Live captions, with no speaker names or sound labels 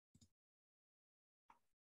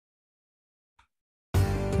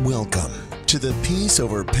Welcome to the Peace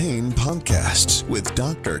Over Pain podcast with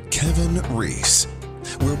Dr. Kevin Reese,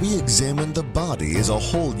 where we examine the body as a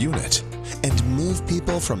whole unit and move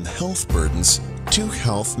people from health burdens to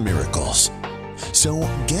health miracles. So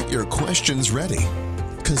get your questions ready,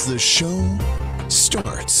 because the show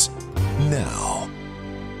starts now.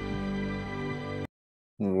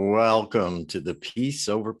 Welcome to the Peace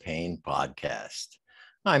Over Pain podcast.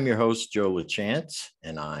 I'm your host, Joe LaChance,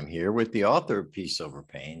 and I'm here with the author of Peace Over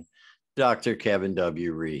Pain, Dr. Kevin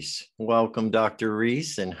W. Reese. Welcome, Dr.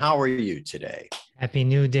 Reese, and how are you today? Happy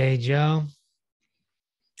New Day, Joe.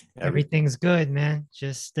 Everything's good, man.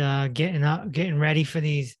 Just getting ready for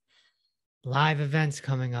these live events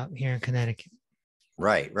coming up here in Connecticut.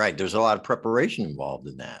 Right. There's a lot of preparation involved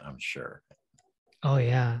in that, I'm sure. Oh,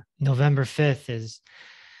 yeah. November 5th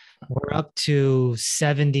we're up to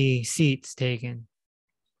 70 seats taken.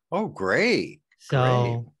 Oh, great.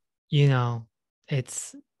 So,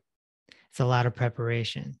 it's a lot of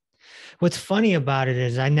preparation. What's funny about it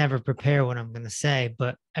is I never prepare what I'm going to say,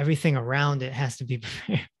 but everything around it has to be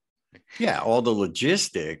prepared. Yeah, all the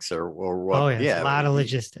logistics or what? Oh, yeah, a lot of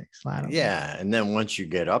logistics. And then once you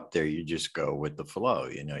get up there, you just go with the flow.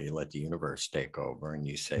 You let the universe take over and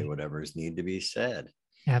you say whatever's need to be said.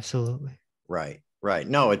 Absolutely. Right.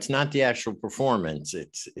 No, it's not the actual performance.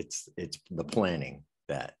 It's the planning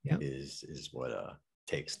that is what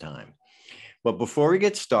takes time. But before we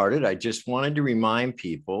get started, I just wanted to remind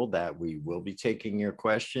people that we will be taking your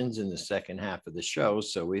questions in the second half of the show.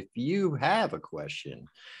 So if you have a question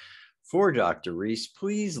for Dr. Reese,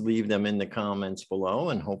 please leave them in the comments below,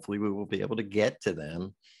 and hopefully we will be able to get to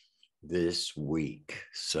them this week.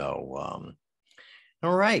 So,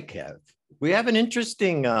 all right, Kev, we have an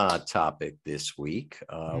interesting topic this week.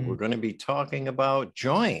 We're going to be talking about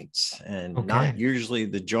joints, and not usually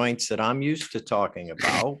the joints that I'm used to talking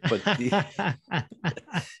about, but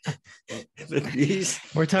these.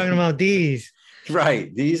 We're talking about these.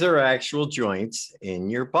 Right. These are actual joints in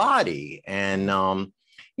your body. And,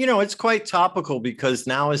 it's quite topical because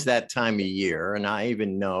now is that time of year. And I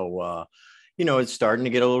even know, it's starting to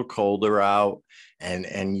get a little colder out.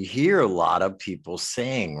 And you hear a lot of people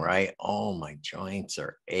saying, right, oh, my joints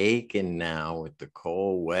are aching now with the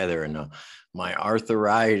cold weather, and my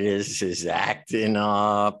arthritis is acting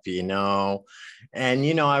up, and,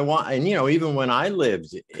 even when I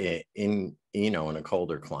lived in a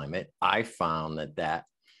colder climate, I found that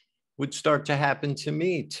would start to happen to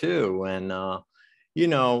me too. And,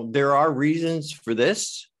 there are reasons for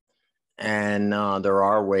this, and there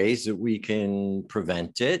are ways that we can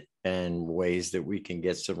prevent it and ways that we can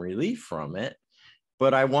get some relief from it.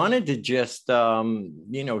 But I wanted to just,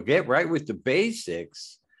 get right with the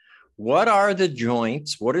basics. What are the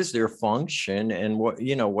joints? What is their function? And what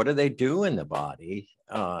do they do in the body?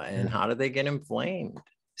 And how do they get inflamed?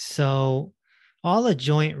 So all a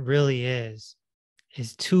joint really is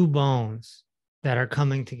two bones that are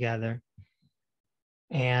coming together,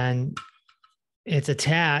 and it's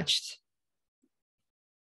attached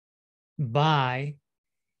by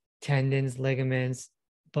tendons, ligaments,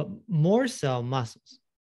 but more so muscles.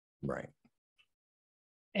 Right.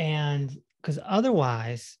 And because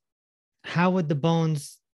otherwise, how would the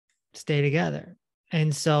bones stay together?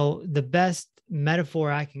 And so the best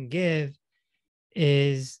metaphor I can give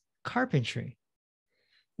is carpentry.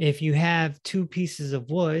 If you have two pieces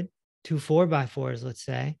of wood, two 4x4s, let's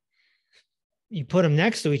say, you put them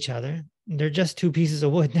next to each other, they're just two pieces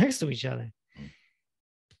of wood next to each other.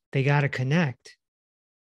 They got to connect.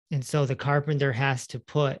 And so the carpenter has to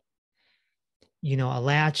put, a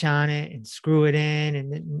latch on it and screw it in.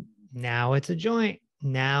 And then now it's a joint.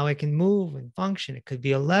 Now it can move and function. It could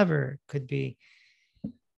be a lever. It could be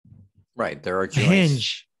there are a joints.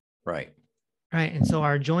 hinge. Right. And so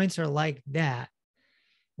our joints are like that.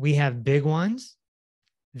 We have big ones,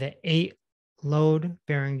 the 8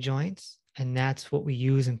 load-bearing joints, and that's what we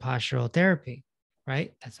use in postural therapy,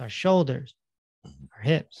 right? That's our shoulders, our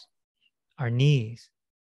hips, our knees,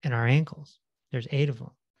 and our ankles. There's 8 of them.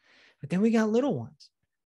 But then we got little ones,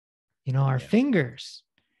 our fingers,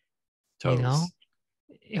 Toes.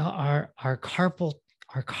 Our carpals,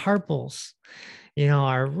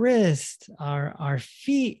 our wrist, our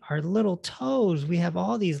feet, our little toes. We have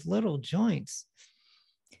all these little joints.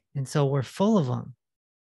 And so we're full of them.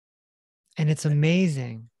 And it's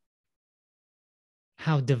amazing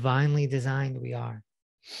how divinely designed we are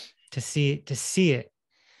to see it.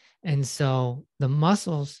 And so the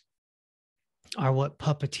muscles are what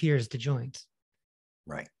puppeteers the joints.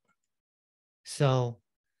 Right. So,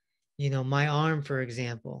 my arm, for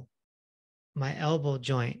example, my elbow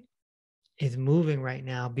joint is moving right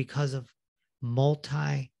now because of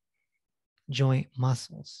multi joint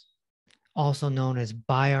muscles, also known as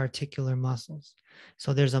biarticular muscles.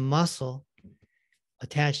 So there's a muscle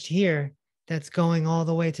attached here that's going all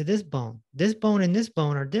the way to this bone. This bone and this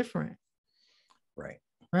bone are different. Right.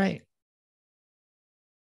 Right.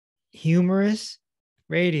 Humerus,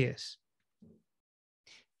 radius.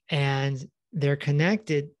 And they're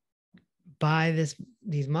connected by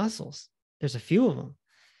these muscles. There's a few of them.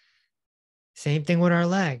 Same thing with our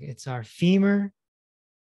leg. It's our femur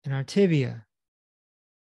and our tibia.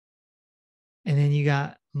 And then you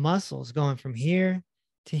got muscles going from here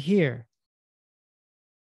to here.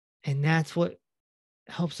 And that's what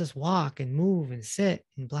helps us walk and move and sit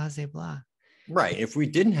and blah, blah, blah. Right. If we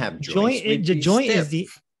didn't have joints, the joint stiff.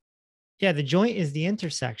 is the joint is the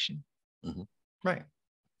intersection. Mm-hmm. Right.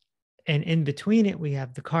 And in between it, we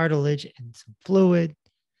have the cartilage and some fluid.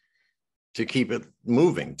 To keep it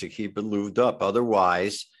moving, to keep it lubed up.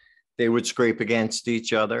 Otherwise, they would scrape against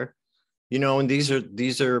each other. You know, and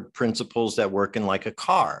these are principles that work in like a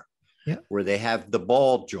car, where they have the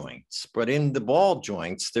ball joints. But in the ball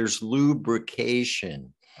joints, there's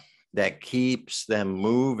lubrication that keeps them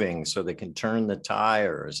moving so they can turn the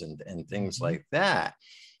tires and things like that.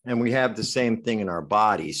 And we have the same thing in our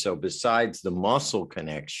body. So besides the muscle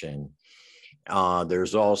connection,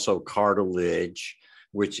 there's also cartilage,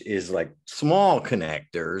 which is like small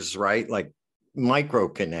connectors, right? Like micro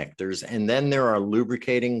connectors. And then there are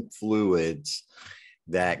lubricating fluids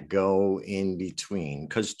that go in between,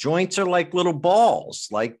 because joints are like little balls,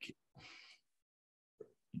 like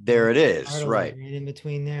there it is, cartilage right in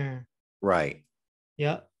between there. Right.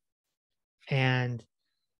 Yep. And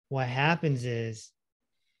what happens is,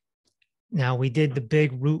 now we did the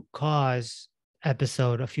big root cause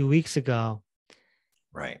episode a few weeks ago.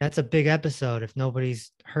 Right. That's a big episode. If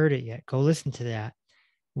nobody's heard it yet, go listen to that.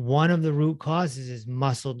 One of the root causes is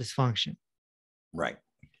muscle dysfunction. Right.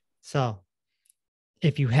 So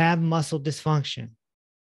if you have muscle dysfunction,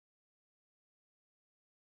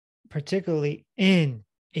 particularly in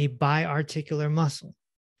a biarticular muscle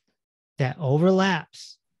that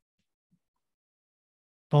overlaps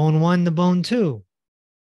bone 1 to bone 2,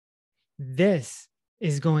 this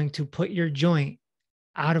is going to put your joint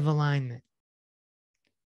out of alignment.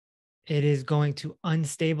 It is going to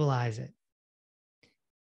unstabilize it.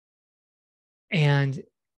 And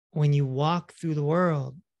when you walk through the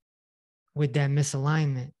world with that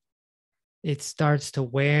misalignment, it starts to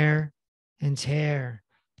wear and tear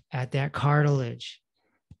at that cartilage.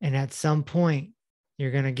 And at some point,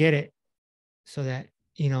 you're going to get it so that,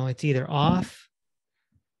 you know, it's either off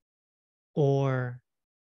or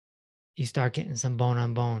you start getting some bone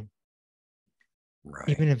on bone. Right.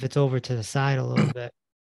 Even if it's over to the side a little bit,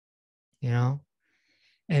 you know?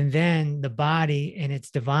 And then the body in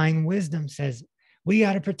its divine wisdom says, we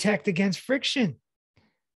got to protect against friction.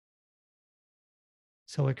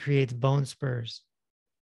 So it creates bone spurs,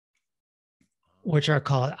 which are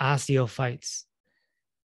called osteophytes.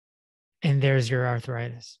 And there's your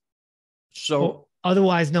arthritis. So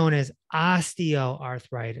otherwise known as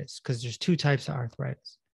osteoarthritis, because there's 2 types of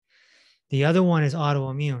arthritis. The other one is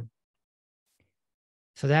autoimmune.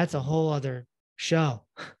 So that's a whole other show.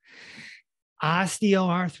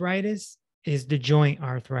 Osteoarthritis is the joint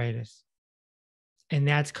arthritis. And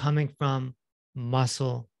that's coming from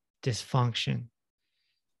muscle dysfunction,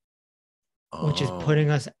 which is putting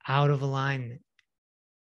us out of alignment.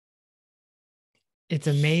 It's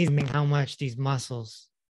amazing how much these muscles,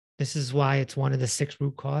 this is why it's one of the 6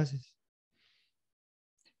 root causes.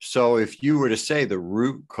 So if you were to say the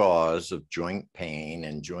root cause of joint pain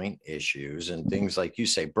and joint issues and things like you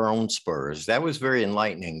say, bone spurs, that was very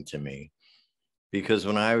enlightening to me. Because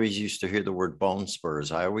when I always used to hear the word bone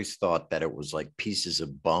spurs, I always thought that it was like pieces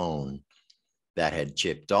of bone that had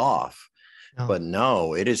chipped off. No. But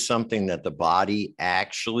no, it is something that the body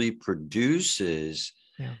actually produces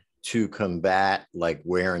to combat like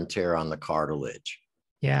wear and tear on the cartilage.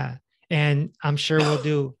 Yeah. And I'm sure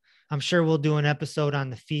we'll do an episode on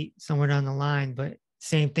the feet somewhere down the line, but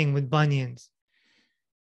same thing with bunions.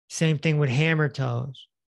 Same thing with hammer toes.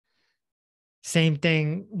 Same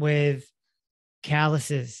thing with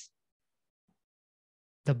calluses.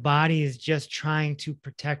 The body is just trying to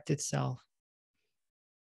protect itself.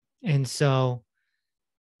 And so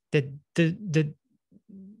the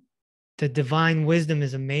divine wisdom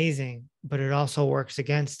is amazing, but it also works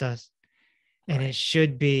against us. And it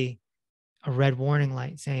should be a red warning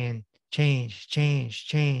light saying, change, change,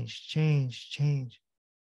 change, change, change.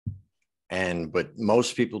 But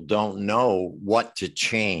most people don't know what to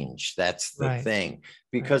change. That's the thing,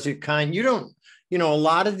 because you don't, a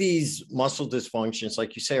lot of these muscle dysfunctions,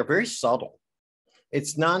 like you say, are very subtle.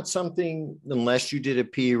 It's not something, unless you did a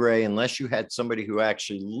P-ray, unless you had somebody who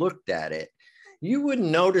actually looked at it, you wouldn't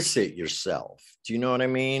notice it yourself. Do you know what I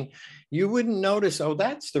mean? You wouldn't notice, oh,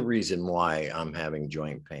 that's the reason why I'm having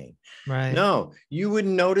joint pain. Right. No, you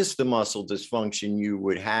wouldn't notice the muscle dysfunction you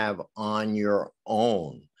would have on your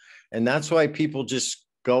own. And that's why people just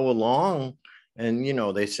go along and, you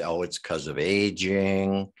know, they say, oh, it's because of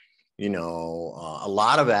aging. You know, a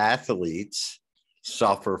lot of athletes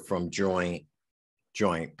suffer from joint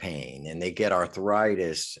pain, and they get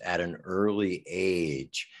arthritis at an early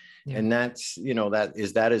age. Yeah. And that's, you know, that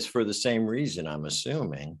is for the same reason, I'm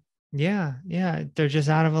assuming. Yeah. They're just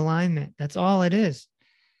out of alignment. That's all it is.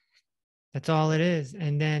 That's all it is.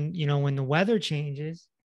 And then, you know, when the weather changes.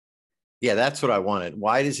 Yeah, that's what I wanted.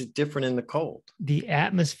 Why is it different in the cold? The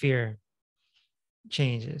atmosphere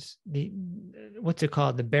changes. What's it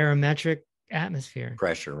called? The barometric atmosphere.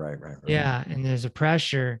 Pressure, right. Yeah. And there's a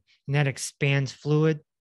pressure, and that expands fluid.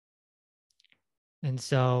 And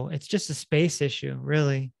so it's just a space issue,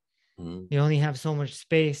 really. Mm-hmm. You only have so much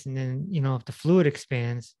space. And then, you know, if the fluid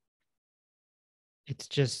expands, it's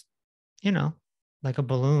just, you know, like a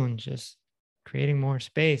balloon, just creating more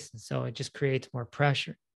space. And so it just creates more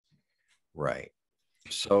pressure. Right.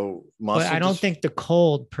 So but I don't think the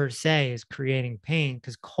cold per se is creating pain,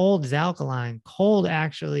 because cold is alkaline. Cold,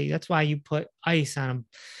 actually, that's why you put ice on them.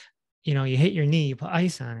 You know, you hit your knee, you put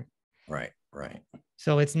ice on it. Right.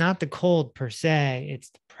 So it's not the cold per se, it's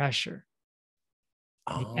the pressure.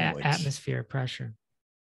 Oh, atmosphere pressure.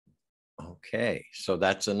 Okay. So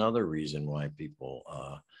that's another reason why people,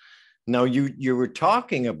 now you were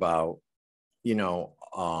talking about, you know,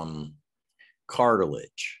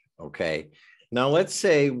 cartilage. Okay. Now let's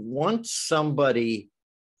say once somebody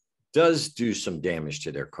does do some damage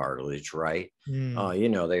to their cartilage, right? You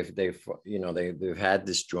know, they've had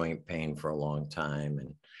this joint pain for a long time,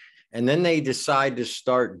 and then they decide to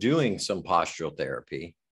start doing some postural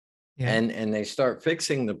therapy, and they start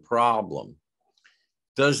fixing the problem.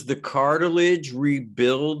 Does the cartilage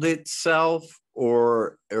rebuild itself,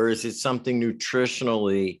 or is it something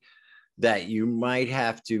nutritionally that you might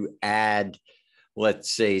have to add,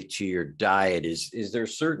 let's say, to your diet? Is there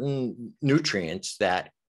certain nutrients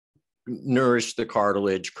that nourish the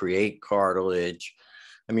cartilage, create cartilage?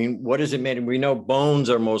 I mean, what is it made of? We know bones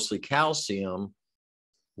are mostly calcium.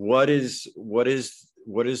 What is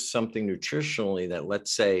something nutritionally that,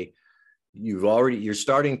 let's say, you're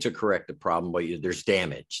starting to correct the problem, but there's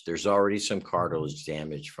damage. There's already some cartilage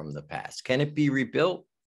damage from the past. Can it be rebuilt?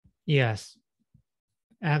 Yes,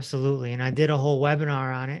 absolutely. And I did a whole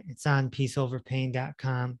webinar on it. It's on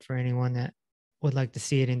peaceoverpain.com for anyone that would like to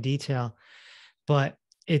see it in detail. But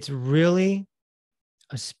it's really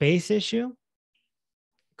a space issue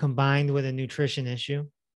combined with a nutrition issue.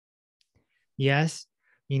 Yes,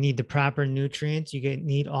 you need the proper nutrients. You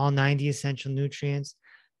need all 90 essential nutrients,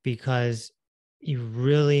 because you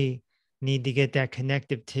really need to get that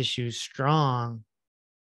connective tissue strong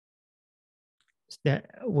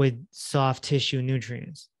with soft tissue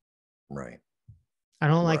nutrients. Right. I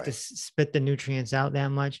don't like to spit the nutrients out that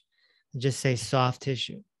much. Just say soft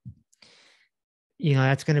tissue. You know,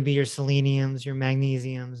 that's going to be your seleniums, your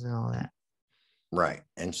magnesiums, and all that. Right.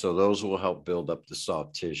 And so those will help build up the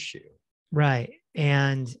soft tissue. Right.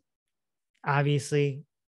 And obviously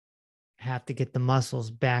have to get the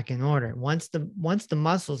muscles back in order. Once the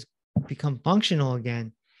muscles become functional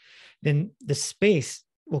again, then the space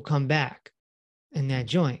will come back in that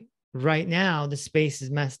joint. Right now, the space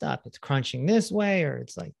is messed up. It's crunching this way, or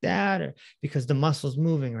it's like that, or because the muscle's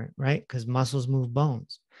moving, right? Because muscles move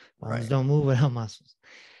bones. Bones don't move without muscles.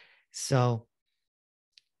 So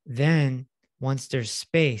then once there's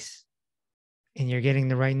space and you're getting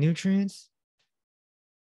the right nutrients,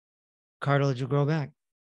 cartilage will grow back.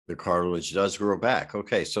 The cartilage does grow back.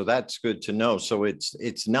 Okay, so that's good to know. So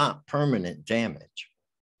it's not permanent damage.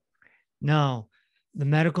 No, the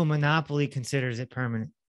medical monopoly considers it permanent.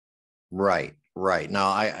 Right. Now,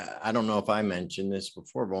 I don't know if I mentioned this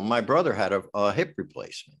before, but my brother had a hip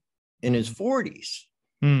replacement in his 40s.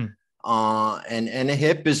 And a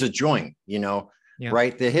hip is a joint, you know,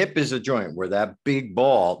 right? The hip is a joint where that big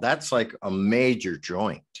ball, that's like a major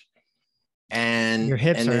joint. And your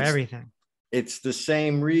hips are everything. It's the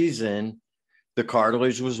same reason the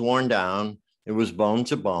cartilage was worn down. It was bone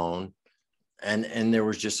to bone, and there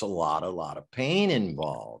was just a lot of pain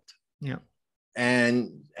involved. Yeah.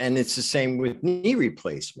 And it's the same with knee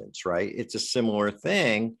replacements, right? It's a similar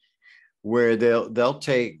thing where they'll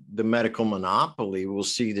take the medical monopoly, will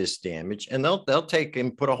see this damage, and they'll take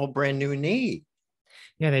and put a whole brand new knee.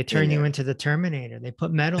 Yeah, they turn you into the Terminator. They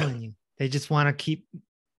put metal in you. They just want to keep,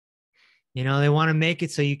 you know, they want to make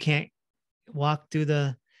it so you can't walk through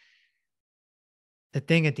the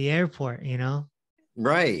thing at the airport, you know?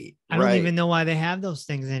 Right. I don't even know why they have those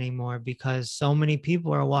things anymore, because so many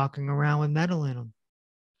people are walking around with metal in them.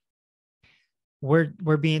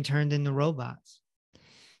 We're being turned into robots.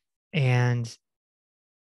 And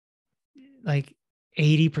like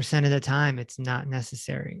 80% of the time, it's not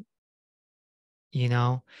necessary. You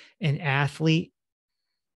know, an athlete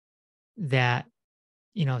that,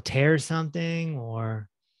 you know, tears something or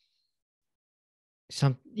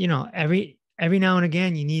some, you know, every now and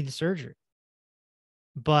again, you need the surgery.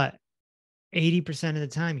 But 80% of the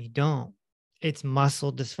time, you don't. It's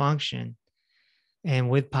muscle dysfunction. And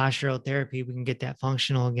with postural therapy, we can get that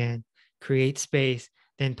functional again, create space,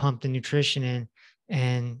 then pump the nutrition in,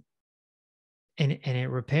 and it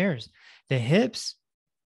repairs. The hips,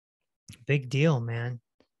 big deal, man.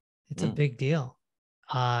 It's a big deal.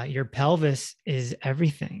 Your pelvis is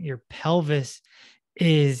everything. Your pelvis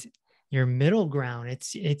is your middle ground.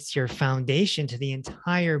 It's your foundation to the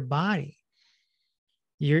entire body.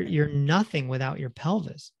 You're nothing without your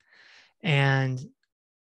pelvis. And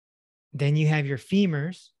then you have your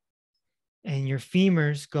femurs, and your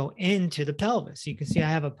femurs go into the pelvis. You can see I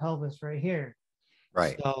have a pelvis right here.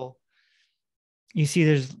 Right. So you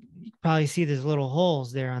probably see there's little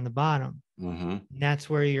holes there on the bottom. Mm-hmm. And that's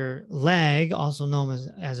where your leg, also known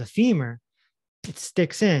as a femur, it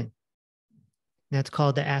sticks in. That's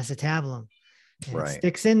called the acetabulum. And it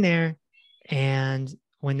sticks in there. And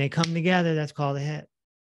when they come together, that's called a hip.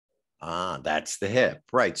 That's the hip.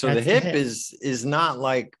 Right. So That's the hip is not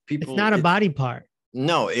like people. It's not a body part.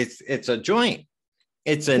 No, it's a joint.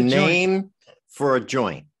 It's a name for a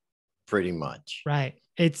joint, pretty much. Right.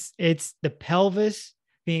 It's the pelvis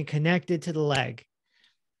being connected to the leg.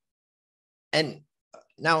 And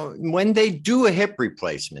now when they do a hip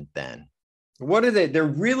replacement, then what are they? They're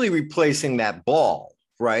really replacing that ball,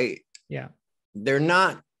 right? Yeah. They're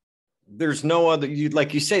not, there's no other,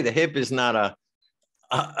 like you say, the hip is not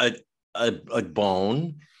a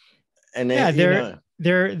bone. And then, yeah,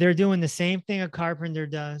 they're doing the same thing a carpenter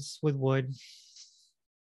does with wood.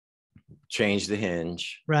 Change the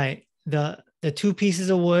hinge. Right. The two pieces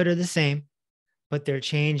of wood are the same, but they're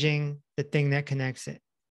changing the thing that connects it.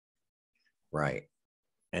 Right.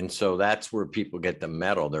 And so that's where people get the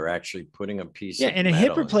metal. They're actually putting a piece. Yeah, and a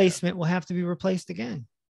hip replacement will have to be replaced again.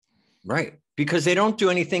 Right. Because they don't do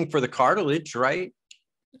anything for the cartilage, right?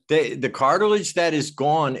 The cartilage that is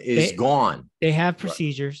gone is gone. They have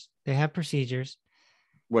procedures. They have procedures.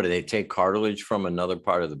 What, do they take cartilage from another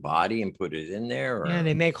part of the body and put it in there? Or? Yeah,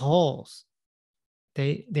 they make holes.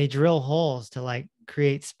 They drill holes to like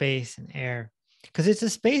create space and air, because it's a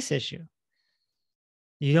space issue.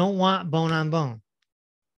 You don't want bone on bone.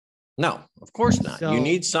 No, of course not. So, you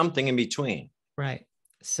need something in between. Right.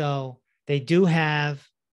 So they do have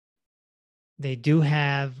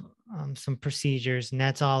some procedures, and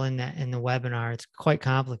that's all in the webinar. It's quite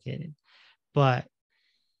complicated, but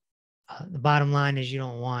the bottom line is you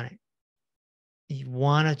don't want it. You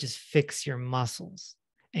want to just fix your muscles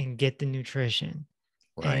and get the nutrition.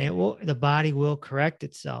 Right. And the body will correct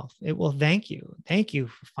itself. It will thank you. Thank you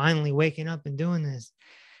for finally waking up and doing this.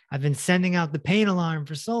 I've been sending out the pain alarm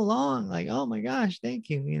for so long. Like, oh my gosh, thank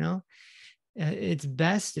you. You know, it's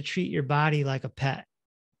best to treat your body like a pet.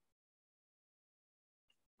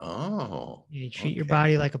 Oh, you treat your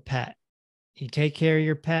body like a pet. You take care of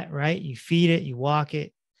your pet, right? You feed it, you walk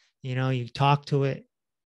it, you know, you talk to it.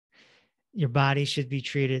 Your body should be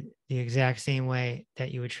treated the exact same way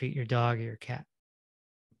that you would treat your dog or your cat.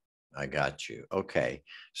 I got you. Okay.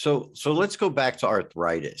 So let's go back to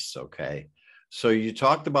arthritis. Okay. So you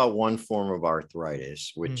talked about one form of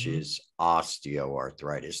arthritis, which is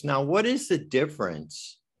osteoarthritis. Now, what is the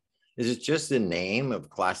difference? Is it just the name of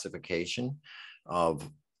classification of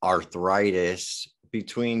arthritis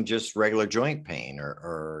between just regular joint pain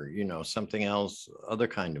or you know, something else, other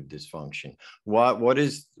kind of dysfunction?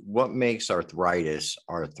 What makes arthritis?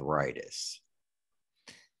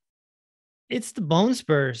 It's the bone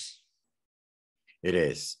spurs. It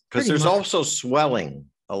is, because there's also swelling.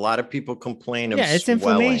 A lot of people complain of it's swelling.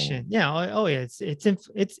 Inflammation. Yeah. Oh yeah.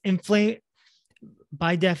 It's inflamed.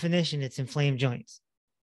 By definition, it's inflamed joints.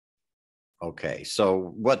 Okay.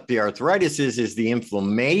 So what the arthritis is the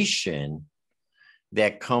inflammation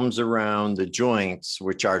that comes around the joints,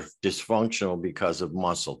 which are dysfunctional because of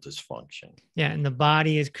muscle dysfunction. Yeah. And the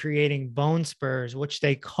body is creating bone spurs, which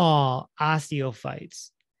they call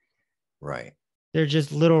osteophytes. Right. They're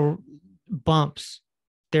just little bumps.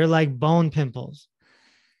 They're like bone pimples.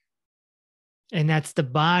 And that's the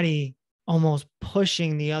body almost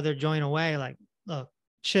pushing the other joint away. Like, look,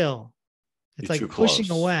 chill. It's like pushing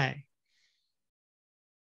away.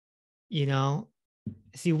 you know,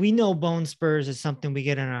 see, we know bone spurs is something we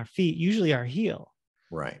get on our feet, usually our heel.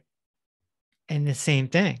 Right. And the same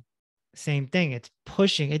thing. It's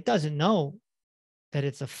pushing. It doesn't know that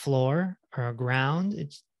it's a floor or a ground.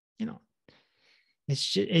 It's, you know,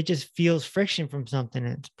 it just feels friction from something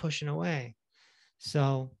and it's pushing away.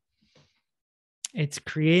 So it's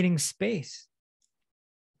creating space.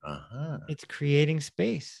 It's creating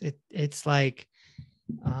space. It's like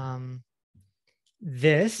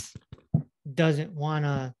this doesn't want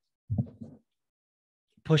to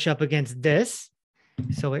push up against this.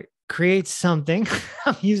 So it creates something.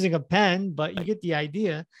 I'm using a pen, but you get the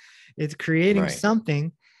idea. It's creating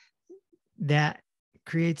something that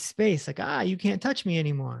creates space. Like, you can't touch me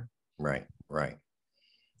anymore. Right.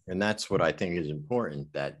 And that's what I think is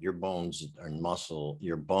important, that your bones and muscle,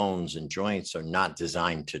 your bones and joints are not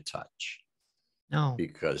designed to touch. No.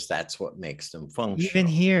 Because that's what makes them function.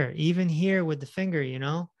 Even here with the finger, you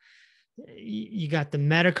know, you got the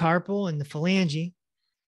metacarpal and the phalange.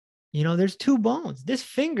 You know, there's 2 bones. This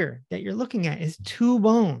finger that you're looking at is 2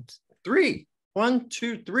 bones. 3. 1,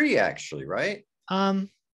 2, 3, actually, right?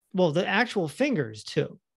 Well, the actual finger is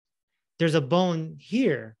 2. There's a bone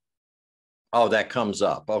here. Oh, that comes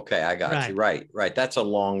up. Okay, I got you. Right. That's a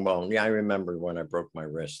long bone. Yeah, I remember when I broke my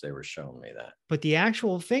wrist, they were showing me that. But the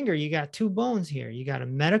actual finger, you got 2 bones here. You got a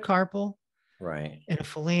metacarpal, right, and a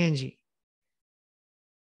phalange.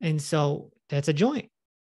 And so that's a joint.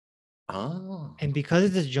 Oh. And because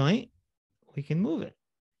it's a joint, we can move it.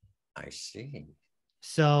 I see.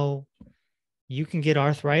 So you can get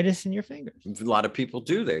arthritis in your fingers. A lot of people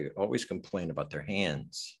do. They always complain about their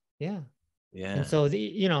hands. Yeah. Yeah. And so,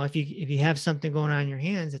 you know, if you have something going on in your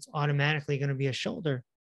hands, it's automatically going to be a shoulder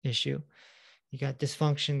issue. You got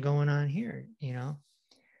dysfunction going on here, you know.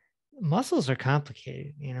 Muscles are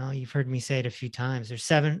complicated. You know, you've heard me say it a few times.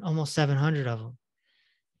 There's almost 700 of them.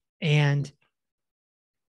 And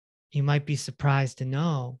you might be surprised to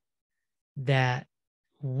know that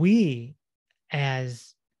we,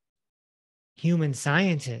 as human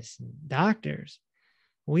scientists and doctors,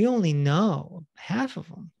 we only know half of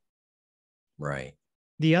them. Right.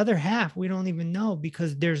 The other half, we don't even know,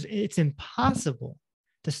 because it's impossible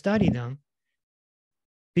to study them,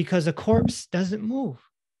 because a corpse doesn't move.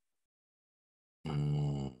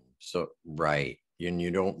 So, right. And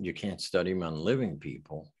you can't study them on living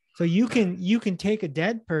people. So you can take a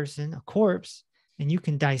dead person, a corpse, and you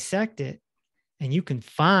can dissect it, and you can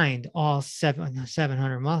find all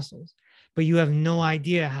 700 muscles, but you have no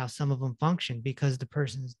idea how some of them function because the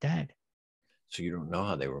person's dead. So you don't know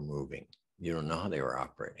how they were moving. You don't know how they were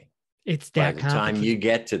operating. It's that By the time you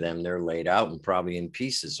get to them, they're laid out and probably in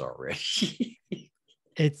pieces already.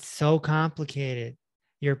 It's so complicated.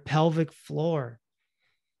 Your pelvic floor,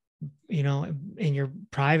 you know, in your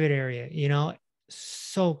private area, you know,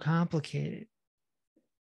 so complicated.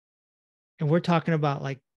 And we're talking about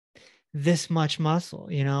like this much muscle,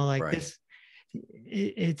 you know, like this.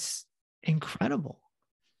 It's incredible.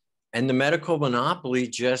 And the medical monopoly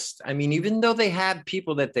even though they have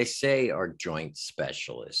people that they say are joint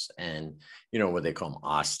specialists and, you know, what they call them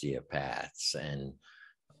osteopaths, and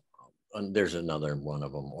there's another one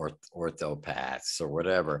of them, orthopaths or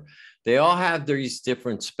whatever. They all have these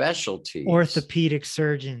different specialties. Orthopedic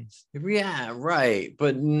surgeons. Yeah, right.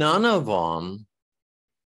 But none of them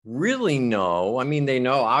really know. I mean, they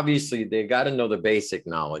know, obviously, they got to know the basic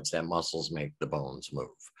knowledge that muscles make the bones move.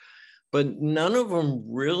 But none of them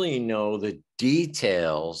really know the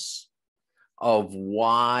details of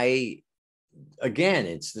why. Again,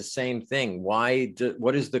 it's the same thing.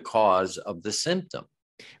 What is the cause of the symptom?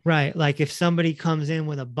 Right. Like if somebody comes in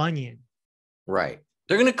with a bunion. Right.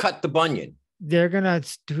 They're going to cut the bunion. They're going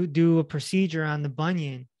to do a procedure on the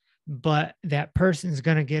bunion, but that person's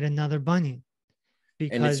going to get another bunion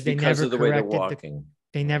because they never of the way they're walking.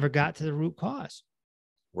 They never got to the root cause.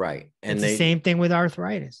 Right. And it's the same thing with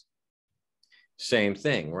arthritis. Same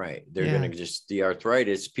thing, right? They're going to the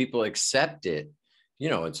arthritis, people accept it. You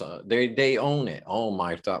know, it's they own it. Oh,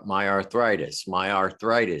 my arthritis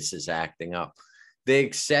is acting up. They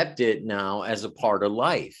accept it now as a part of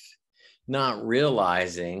life, not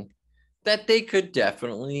realizing that they could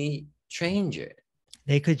definitely change it.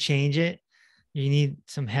 They could change it. You need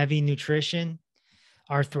some heavy nutrition.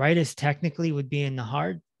 Arthritis technically would be in the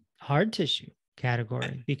hard tissue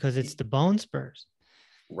category because it's the bone spurs.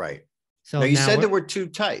 Right. So now you said there were 2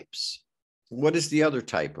 types. What is the other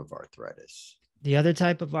type of arthritis? The other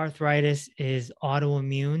type of arthritis is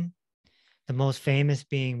autoimmune, the most famous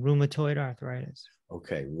being rheumatoid arthritis.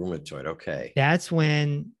 Okay, rheumatoid. Okay. That's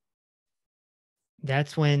when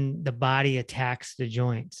the body attacks the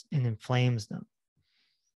joints and inflames them.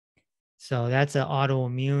 So that's an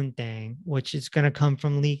autoimmune thing, which is going to come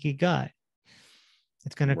from leaky gut.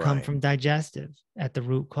 It's going to come from digestive at the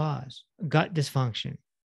root cause, gut dysfunction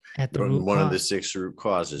at the root One cause. of the 6 root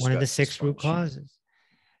causes. One of the 6 root causes.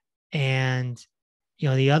 And,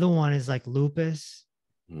 the other one is like lupus.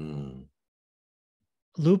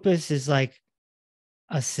 Lupus is like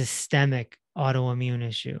a systemic autoimmune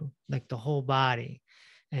issue, like the whole body.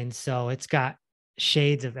 And so it's got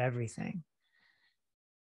shades of everything.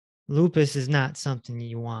 Lupus is not something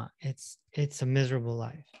you want. It's a miserable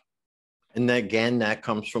life. And again, that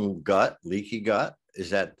comes from gut, leaky gut.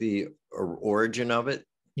 Is that the origin of it?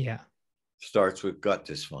 Yeah. Starts with gut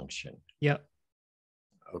dysfunction. Yep.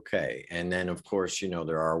 Okay. And then, of course,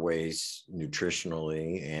 there are ways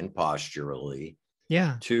nutritionally and posturally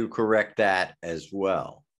to correct that as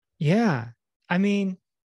well. Yeah. I mean,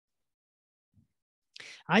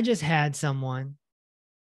 I just had someone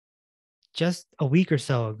just a week or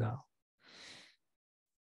so ago,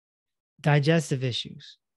 digestive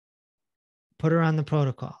issues, put her on the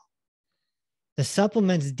protocol. The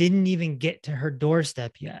supplements didn't even get to her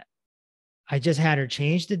doorstep yet. I just had her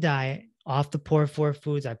change the diet off the poor 4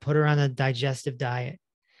 foods. I put her on a digestive diet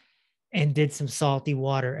and did some salty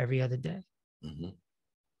water every other day.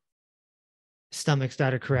 Stomach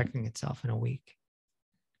started correcting itself in a week.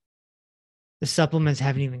 The supplements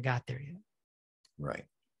haven't even got there yet. Right.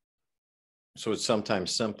 So it's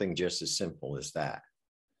sometimes something just as simple as that.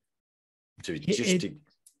 To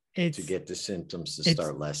get the symptoms to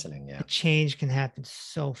start lessening. Yeah. Change can happen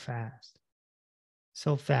so fast.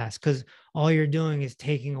 So fast. Because all you're doing is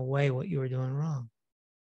taking away what you were doing wrong.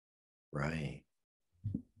 Right.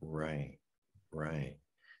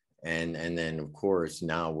 And then, of course,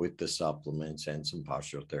 now with the supplements and some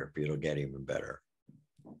postural therapy, it'll get even better.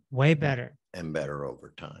 Way better. And better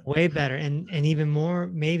over time. Way better. And even more,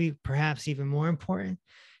 maybe perhaps even more important,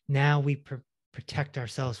 now we protect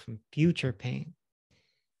ourselves from future pain.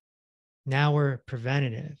 Now we're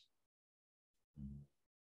preventative,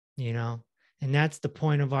 and that's the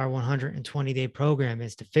point of our 120-day program,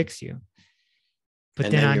 is to fix you. But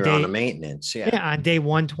and then you're on a maintenance. Yeah. On day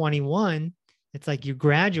 121, it's like you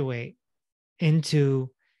graduate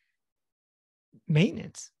into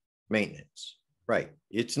maintenance. Right.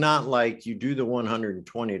 It's not like you do the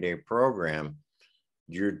 120-day program,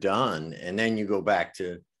 you're done, and then you go back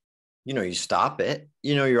to, you stop it.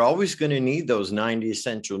 You're always going to need those 90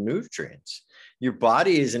 essential nutrients. Your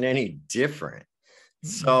body isn't any different.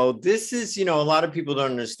 So this is, a lot of people don't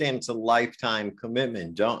understand it's a lifetime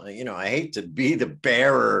commitment. I hate to be the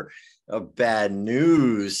bearer of bad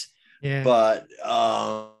news, but,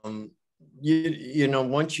 once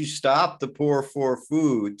you stop the poor 4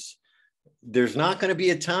 foods, there's not going to be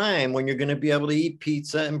a time when you're going to be able to eat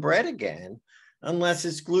pizza and bread again, unless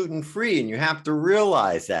it's gluten-free. And you have to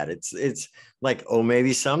realize that it's like, oh,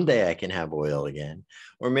 maybe someday I can have oil again,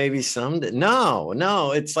 or maybe someday. No,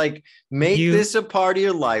 it's like, make this a part of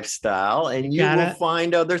your lifestyle, and you will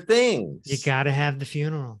find other things. You got to have the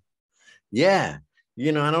funeral. Yeah.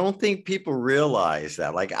 I don't think people realize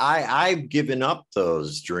that. Like I've given up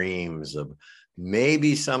those dreams of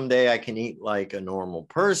maybe someday I can eat like a normal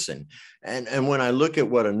person. And when I look at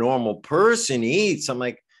what a normal person eats, I'm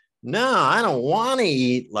like, no, I don't want to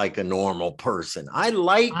eat like a normal person. I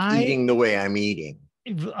like eating the way I'm eating.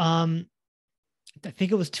 I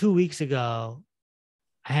think it was 2 weeks ago,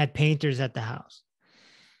 I had painters at the house.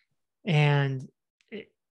 And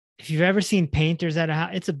if you've ever seen painters at a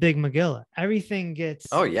house, it's a big Megillah. Everything gets...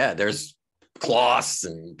 Oh, yeah. There's cloths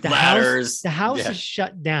and ladders. The house is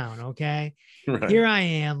shut down, okay? Right. Here I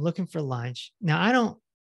am looking for lunch. Now,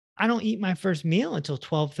 I don't eat my first meal until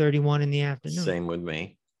 12:31 in the afternoon. Same with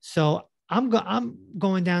me. So I'm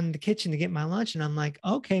going down in the kitchen to get my lunch, and I'm like,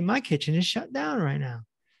 okay, my kitchen is shut down right now.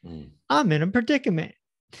 I'm in a predicament.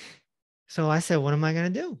 So I said, what am I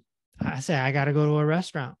going to do? I said, I got to go to a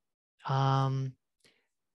restaurant.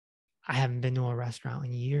 I haven't been to a restaurant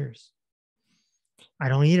in years. I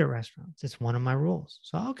don't eat at restaurants. It's one of my rules.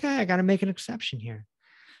 So, okay, I got to make an exception here.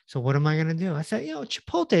 So what am I going to do? I said,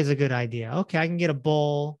 Chipotle is a good idea. Okay, I can get a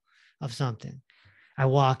bowl of something. I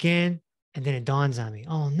walk in, and then it dawns on me,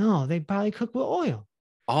 oh no, they probably cook with oil.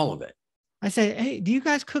 All of it. I said, hey, do you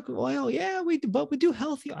guys cook with oil? Yeah, we do, but we do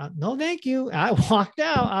healthy. No, thank you. I walked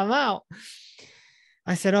out. I'm out.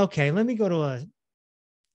 I said, okay, let me go to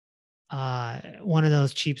one of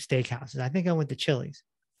those cheap steakhouses. I think I went to Chili's.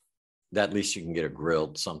 At least you can get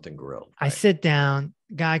something grilled. Right? I sit down,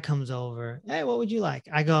 guy comes over. Hey, what would you like?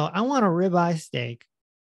 I go, I want a ribeye steak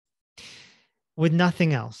with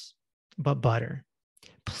nothing else but butter.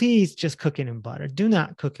 Please just cook it in butter. Do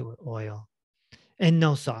not cook it with oil and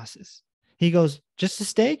no sauces. He goes, just a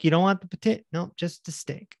steak? You don't want the potato? No, just a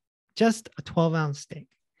steak. Just a 12-ounce steak.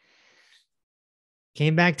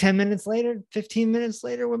 Came back 10 minutes later, 15 minutes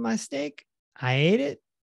later with my steak. I ate it.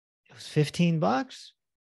 It was $15.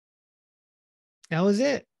 That was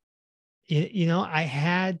it. You know, I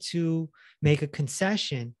had to make a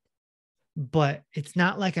concession, but it's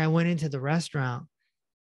not like I went into the restaurant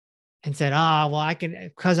and said, well, I can,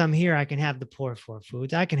 because I'm here, I can have the poor four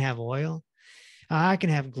foods. I can have oil. I can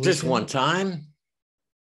have gluten. Just one time?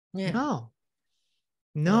 Yeah.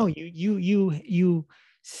 No, you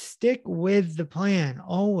stick with the plan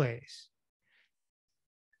always.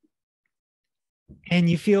 And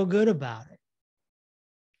you feel good about it.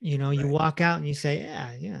 You know, you walk out and you say,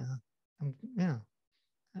 I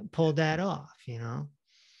pulled that off, you know.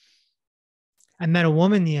 I met a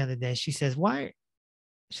woman the other day. She says, why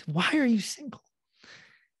are you single?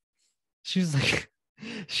 She was like,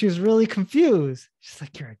 she was really confused. She's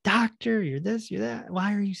like, you're a doctor, you're this, you're that.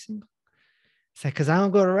 Why are you single? It's like, because I don't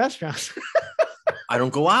go to restaurants. I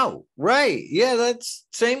don't go out. Right. Yeah, that's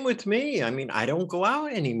same with me. I mean, I don't go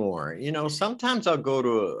out anymore. You know, sometimes I'll go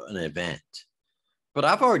to an event, but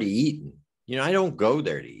I've already eaten. You know, I don't go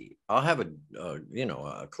there to eat. I'll have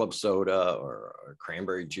a club soda or a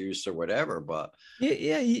cranberry juice or whatever. But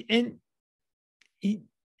and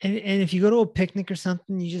if you go to a picnic or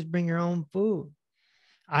something, you just bring your own food.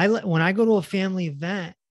 When I go to a family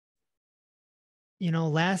event, you know,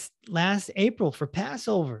 last April for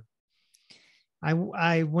Passover,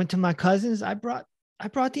 I went to my cousin's. I brought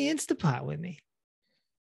the Instapot with me.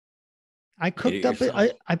 I cooked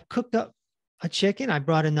up a chicken. I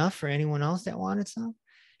brought enough for anyone else that wanted some.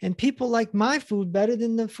 And people liked my food better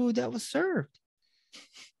than the food that was served.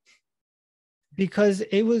 Because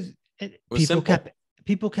it was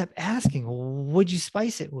people kept asking, well, what'd you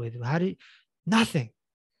spice it with? Nothing.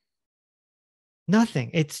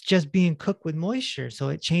 It's just being cooked with moisture. So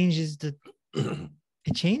it changes it.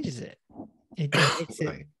 It makes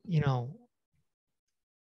it, you know,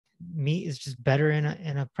 meat is just better in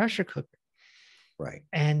a pressure cooker. Right.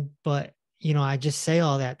 But, you know, I just say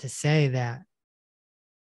all that to say that,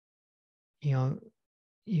 you know,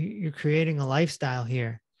 you're creating a lifestyle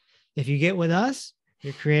here. If you get with us,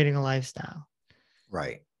 you're creating a lifestyle.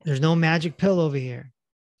 Right. There's no magic pill over here.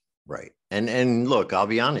 Right. And look, I'll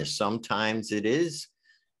be honest, sometimes it is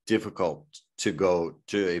difficult to go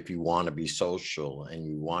to, if you want to be social and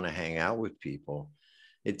you want to hang out with people,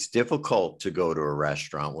 it's difficult to go to a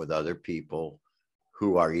restaurant with other people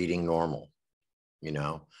who are eating normal, you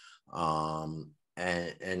know,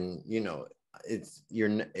 and you know,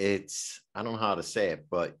 it's I don't know how to say it,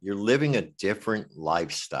 but you're living a different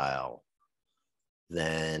lifestyle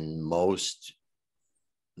than most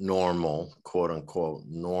normal, quote unquote,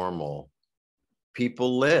 normal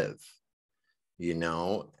people live, you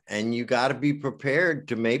know, and you got to be prepared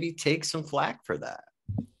to maybe take some flack for that.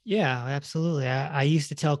 Yeah, absolutely. I used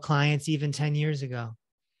to tell clients even 10 years ago,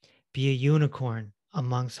 be a unicorn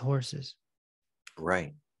amongst horses.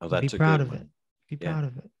 Right. Oh, that's be proud of it. Be proud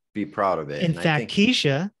of it. Be proud of it. In fact,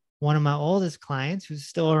 Keisha, one of my oldest clients who's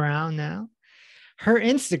still around now, her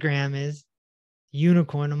Instagram is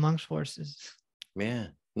unicorn amongst horses. Yeah.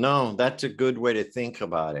 No, that's a good way to think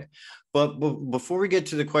about it. But before we get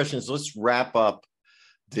to the questions, let's wrap up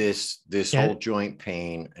this whole joint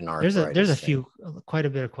pain and arthritis. There's quite a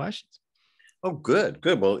bit of questions. Oh, good.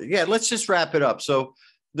 Well, yeah, let's just wrap it up. So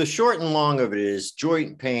the short and long of it is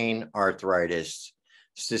joint pain, arthritis,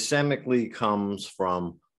 systemically comes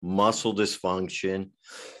from muscle dysfunction,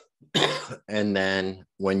 and then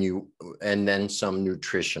some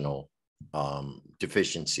nutritional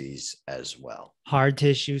deficiencies as well. Hard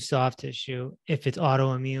tissue, soft tissue. If it's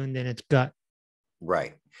autoimmune, then it's gut.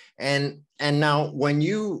 Right. And now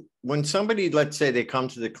when somebody, let's say they come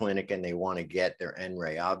to the clinic and they want to get their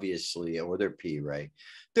N-ray, obviously, or their P-ray,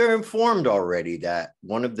 they're informed already that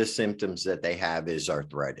one of the symptoms that they have is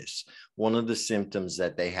arthritis. One of the symptoms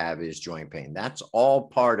that they have is joint pain. That's all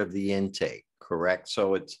part of the intake, correct?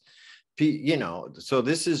 So it's, you know, so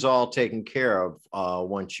this is all taken care of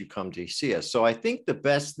once you come to see us. So I think the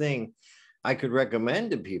best thing I could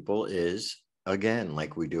recommend to people is, again,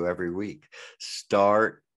 like we do every week,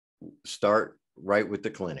 start right with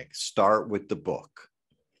the clinic, start with the book,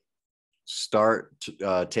 start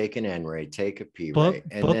take an N-ray, take a P-ray,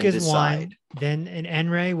 and book then is decide. One, then an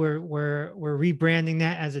N-ray. We're rebranding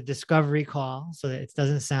that as a discovery call so that it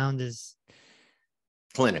doesn't sound as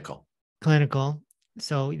clinical.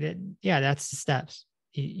 So that's the steps.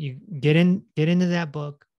 You get into that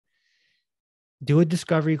book, do a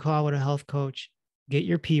discovery call with a health coach, get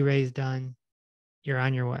your P-rays done. You're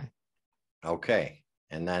on your way. Okay.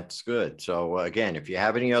 And that's good. So again, if you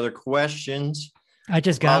have any other questions, I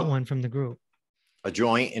just got one from the group. A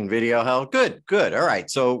joint in video health. Good, good. All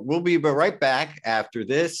right. So we'll be right back after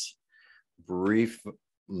this brief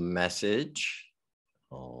message.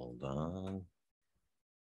 Hold on.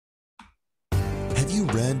 Have you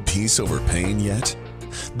read Peace Over Pain yet?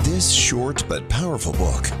 This short but powerful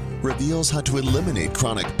book reveals how to eliminate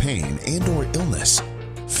chronic pain and or illness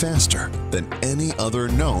faster than any other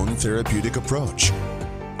known therapeutic approach.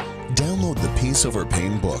 Download the Peace Over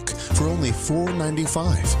Pain book for only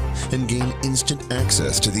 $4.95 and gain instant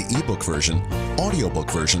access to the ebook version, audiobook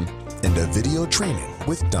version, and a video training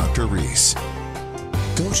with Dr. Reese.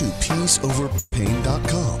 Go to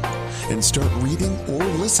peaceoverpain.com and start reading or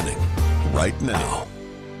listening right now.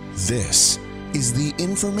 This is the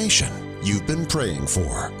information you've been praying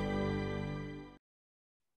for.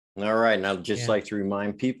 All right. Now, just like to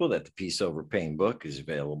remind people that the Peace Over Pain book is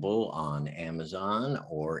available on Amazon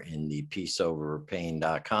or in the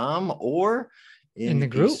peaceoverpain.com or in the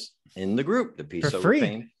group. The Peace Over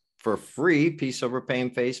Pain for free Peace Over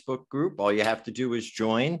Pain Facebook group. All you have to do is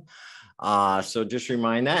join. So just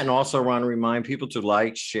remind that. And also want to remind people to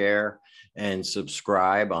like, share, and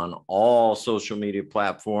subscribe on all social media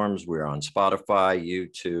platforms. We're on Spotify,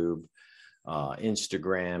 YouTube,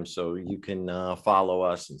 Instagram, so you can follow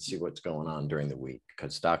us and see what's going on during the week,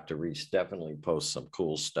 because Dr. Reese definitely posts some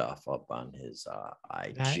cool stuff up on his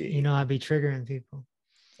IG. I'd be triggering people.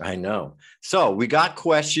 I know. So we got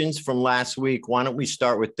questions from last week. Why don't we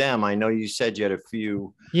start with them? I know you said you had a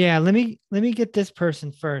few. Yeah, let me get this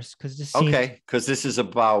person first, because this seems... Okay, because this is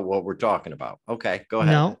about what we're talking about. Okay, go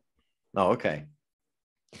ahead. No. Oh, okay.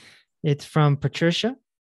 It's from Patricia,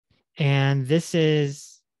 and this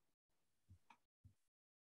is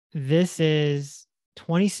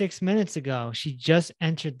 26 minutes ago. She just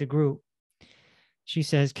entered the group. She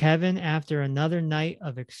says, Kevin, after another night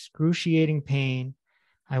of excruciating pain,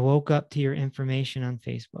 I woke up to your information on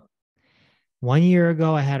Facebook. 1 year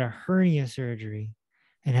ago, I had a hernia surgery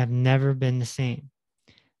and have never been the same.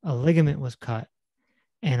 A ligament was cut,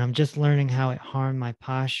 and I'm just learning how it harmed my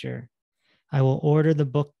posture. I will order the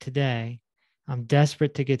book today. I'm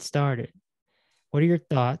desperate to get started. What are your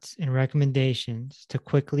thoughts and recommendations to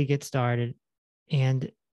quickly get started?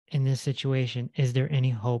 And in this situation, is there any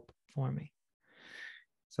hope for me?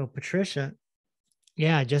 So Patricia,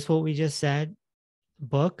 yeah, just what we just said,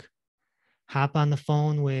 book, hop on the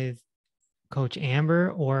phone with Coach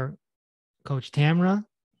Amber or Coach Tamra,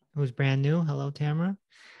 who's brand new. Hello, Tamra.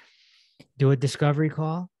 Do a discovery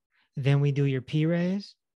call. Then we do your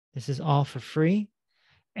P-raise. This is all for free.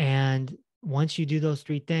 And once you do those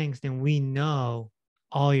three things, then we know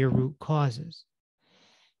all your root causes.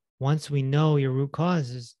 Once we know your root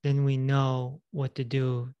causes, then we know what to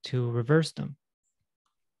do to reverse them.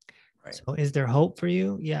 Right. So is there hope for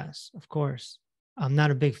you? Yes, of course. I'm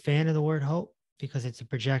not a big fan of the word hope because it's a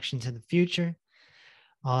projection to the future.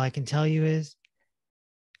 All I can tell you is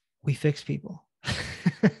we fix people.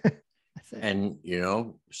 And,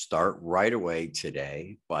 start right away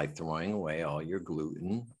today by throwing away all your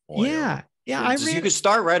gluten. Oil. Yeah. You could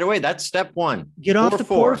start right away. That's step one. Get off the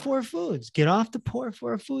poor for foods. Get off the poor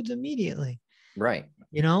for foods immediately. Right.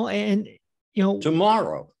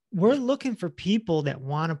 Tomorrow. We're looking for people that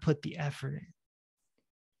want to put the effort in.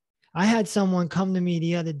 I had someone come to me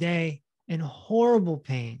the other day in horrible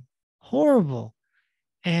pain, horrible.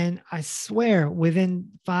 And I swear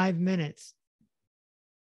within 5 minutes,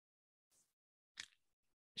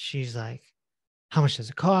 she's like, how much does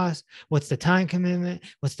it cost? What's the time commitment?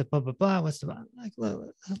 What's the blah, blah, blah? What's the, like,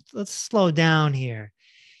 let's slow down here.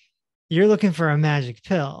 You're looking for a magic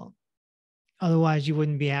pill. Otherwise you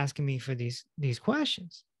wouldn't be asking me for these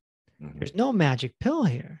questions. Mm-hmm. There's no magic pill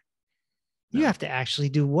here. You have to actually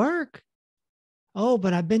do work. Oh,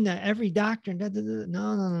 but I've been to every doctor.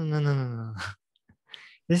 No.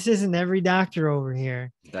 This isn't every doctor over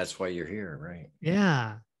here. That's why you're here, right?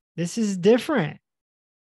 Yeah. This is different.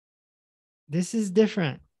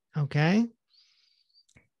 Okay.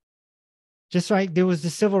 Just like there was the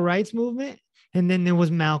civil rights movement and then there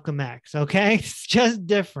was Malcolm X. Okay. It's just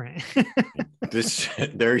different. There's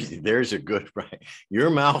a good, right. You're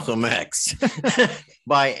Malcolm X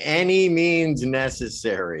by any means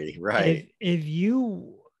necessary. Right. If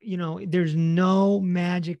there's no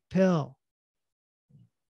magic pill.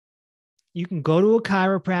 You can go to a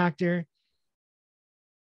chiropractor.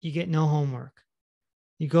 You get no homework.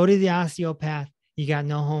 You go to the osteopath, you got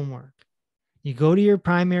no homework. You go to your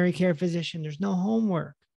primary care physician, there's no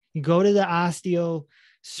homework. You go to the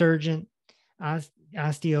osteosurgeon,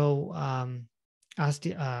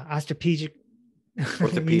 orthopedic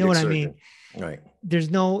Orthopedic You know what surgeon. I mean? Right. There's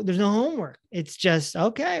no homework. It's just,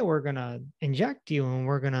 okay, we're going to inject you and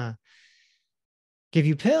we're going to give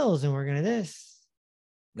you pills and we're going to this.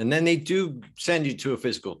 And then they do send you to a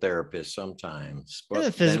physical therapist sometimes. But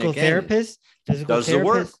The physical then again, does the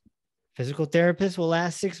work. Physical therapist will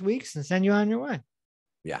last 6 weeks and send you on your way.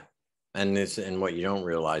 Yeah. And what you don't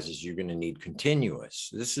realize is you're going to need continuous.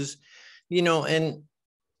 This is, and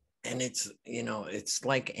it's, it's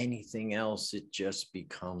like anything else. It just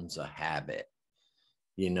becomes a habit.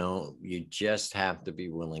 You just have to be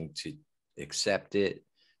willing to accept it,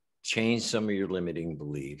 change some of your limiting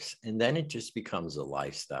beliefs, and then it just becomes a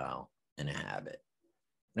lifestyle and a habit.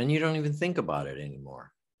 And you don't even think about it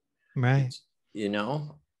anymore. Right.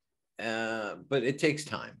 But it takes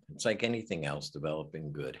time. It's like anything else,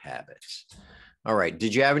 developing good habits. All right.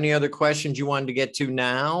 Did you have any other questions you wanted to get to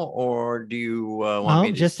now, or do you want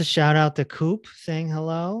me to? Just a shout out to Coop saying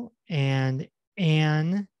hello, and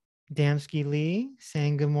Anne Damsky Lee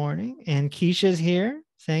saying good morning, and Keisha's here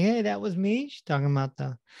saying, hey, that was me. She's talking about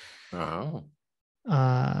the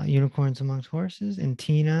unicorns amongst horses, and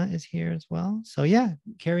Tina is here as well. So yeah,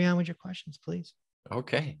 carry on with your questions, please.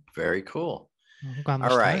 Okay. Very cool.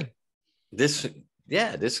 All right. This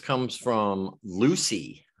comes from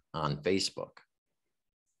Lucy on Facebook.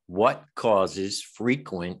 What causes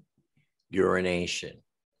frequent urination?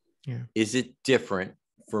 Yeah. Is it different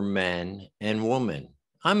for men and women?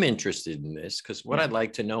 I'm interested in this because what I'd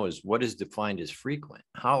like to know is what is defined as frequent.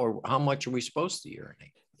 How much are we supposed to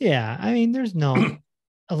urinate? Yeah, I mean, there's no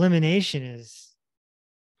elimination is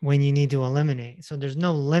when you need to eliminate. So there's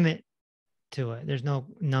no limit to it. There's no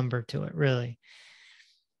number to it, really.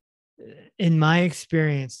 In my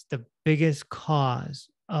experience, the biggest cause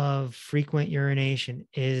of frequent urination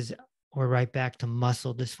is, we're right back to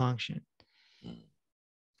muscle dysfunction.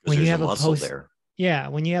 When you have a muscle there. Yeah,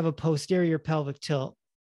 when you have a posterior pelvic tilt.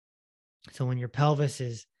 So when your pelvis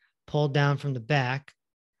is pulled down from the back,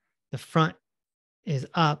 the front is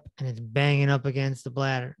up and it's banging up against the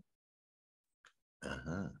bladder.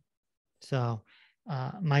 So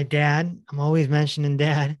my dad, I'm always mentioning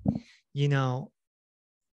dad,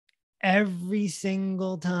 every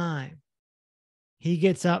single time he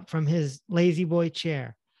gets up from his lazy boy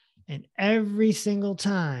chair, and every single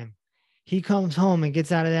time he comes home and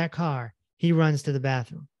gets out of that car, he runs to the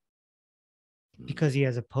bathroom because he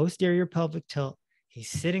has a posterior pelvic tilt. He's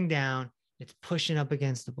sitting down. It's pushing up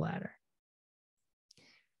against the bladder.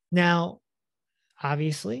 Now,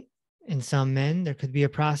 obviously, in some men, there could be a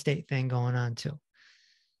prostate thing going on too.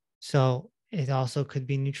 So it also could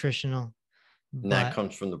be nutritional. And that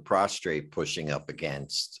comes from the prostrate pushing up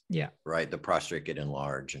against. Yeah. Right. The prostrate get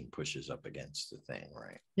enlarged and pushes up against the thing.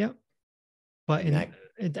 Right. Yep. But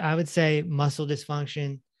I would say muscle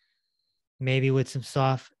dysfunction, maybe with some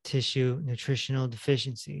soft tissue nutritional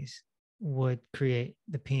deficiencies, would create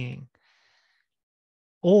the peeing.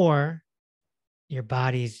 Or your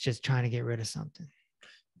body's just trying to get rid of something.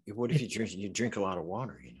 What if you drink a lot of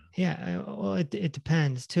water, Yeah, well, it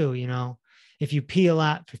depends too, If you pee a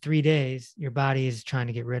lot for 3 days, your body is trying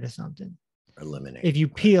to get rid of something. Eliminate. If you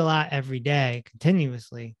pee a lot every day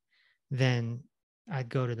continuously, then I'd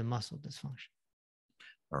go to the muscle dysfunction.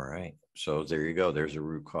 All right. So there you go. There's a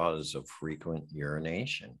root cause of frequent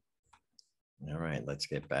urination. All right. Let's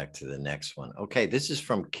get back to the next one. Okay. This is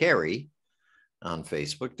from Carrie on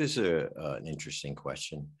Facebook. This is an interesting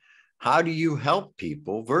question. How do you help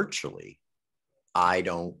people virtually? I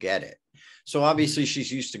don't get it. So obviously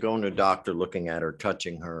she's used to going to a doctor, looking at her,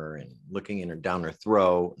 touching her, and looking in her down her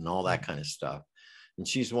throat and all that kind of stuff. And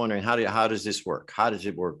she's wondering, how does this work? How does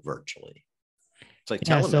it work virtually? It's like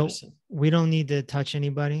telemedicine. So we don't need to touch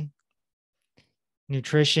anybody.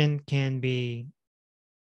 Nutrition a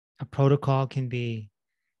protocol can be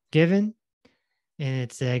given. And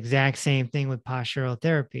it's the exact same thing with postural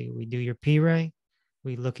therapy. We do your P-ray.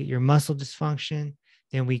 We look at your muscle dysfunction.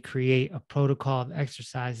 Then we create a protocol of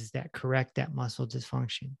exercises that correct that muscle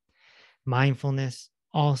dysfunction. Mindfulness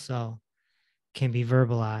also can be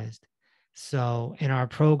verbalized. So in our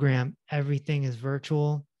program, everything is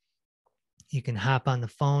virtual. You can hop on the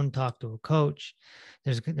phone, talk to a coach.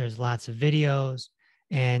 There's lots of videos,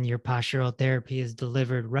 and your postural therapy is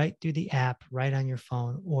delivered right through the app, right on your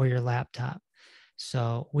phone or your laptop.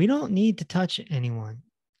 So we don't need to touch anyone.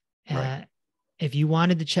 Right. If you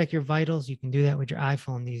wanted to check your vitals, you can do that with your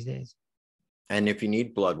iPhone these days. And if you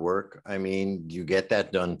need blood work, I mean, you get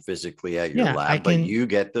that done physically at your lab, but you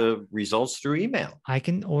get the results through email. I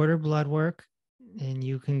can order blood work, and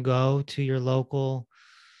you can go to your local,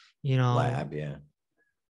 lab,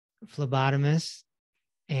 phlebotomist,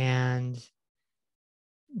 and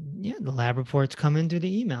Yeah, the lab reports come in through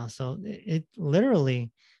the email. So it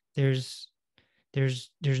literally, there's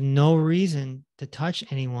no reason to touch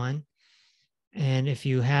anyone. And if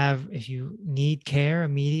you need care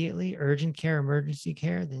immediately, urgent care, emergency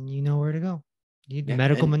care, then you know where to go.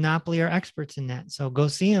 Medical Monopoly are experts in that. So go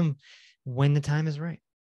see them when the time is right.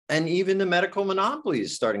 And even the medical monopoly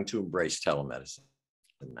is starting to embrace telemedicine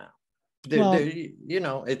now.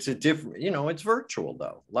 It's a different, it's virtual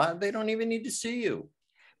though. They don't even need to see you.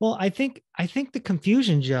 Well, I think the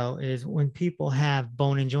confusion, Joe, is when people have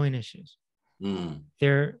bone and joint issues.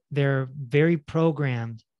 They're very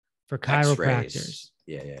programmed for chiropractors.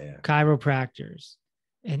 Yeah. Chiropractors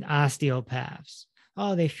and osteopaths.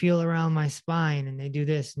 Oh, they feel around my spine and they do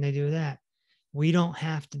this and they do that. We don't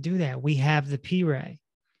have to do that. We have the P-Ray.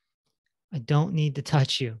 I don't need to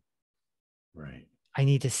touch you. Right. I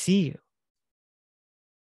need to see you.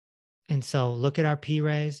 And so look at our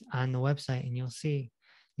P-Rays on the website and you'll see,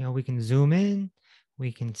 we can zoom in,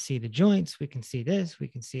 we can see the joints, we can see this, we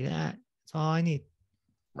can see that. That's all I need.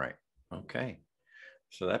 Right. Okay.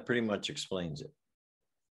 So that pretty much explains it.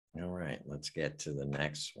 All right. Let's get to the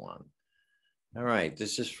next one. All right.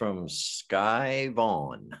 This is from Sky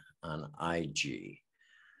Vaughn on IG.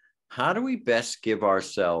 How do we best give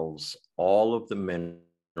ourselves all of the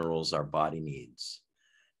minerals our body needs?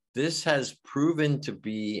 This has proven to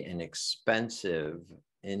be an expensive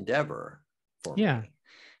endeavor for me.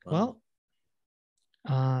 Well,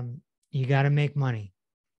 you got to make money.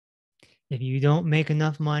 If you don't make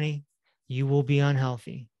enough money, you will be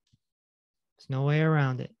unhealthy. There's no way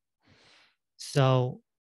around it. So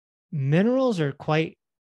minerals are quite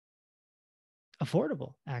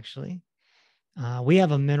affordable, actually. We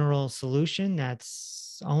have a mineral solution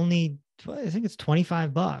that's only, I think it's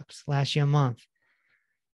 $25 last year a month.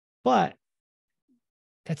 But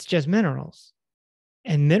that's just minerals.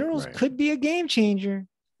 And minerals could be a game changer,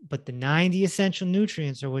 but the 90 essential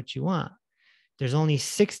nutrients are what you want. There's only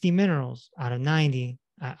 60 minerals out of 90.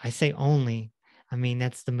 I say only. I mean,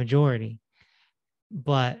 that's the majority.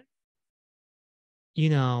 But,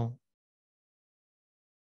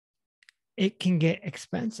 it can get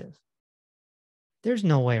expensive. There's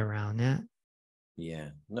no way around that. Yeah.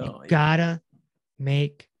 No. You gotta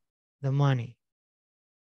make the money.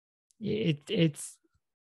 It's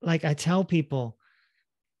like I tell people,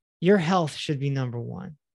 your health should be number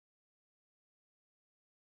one.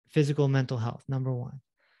 Physical, mental health, number one.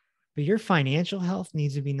 But your financial health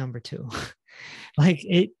needs to be number two.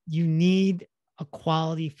 You need a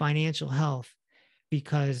quality financial health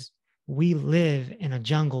because we live in a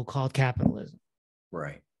jungle called capitalism.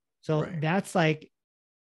 Right. So that's like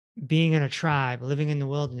being in a tribe, living in the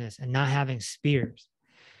wilderness and not having spears.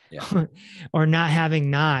 Yeah. Or not having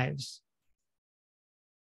knives.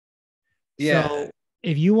 Yeah. So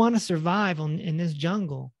if you want to survive in this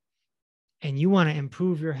jungle and you want to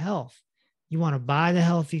improve your health, you want to buy the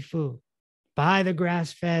healthy food, buy the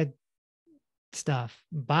grass-fed stuff,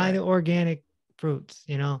 buy the organic fruits,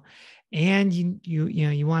 and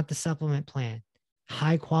you want the supplement plan,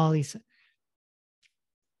 high quality.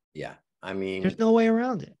 Yeah. I mean, there's no way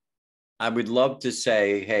around it. I would love to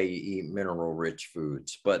say, hey, eat mineral rich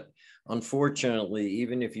foods, but unfortunately,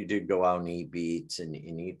 even if you did go out and eat beets and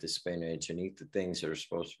eat the spinach and eat the things that are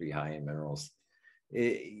supposed to be high in minerals,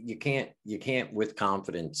 you can't with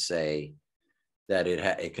confidence say that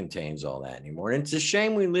it contains all that anymore. And it's a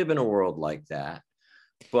shame we live in a world like that.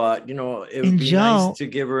 But, it would be nice to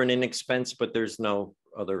give her an inexpensive, but there's no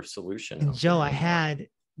other solution. And Joe, I had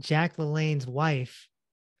Jack LaLanne's wife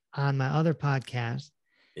on my other podcast.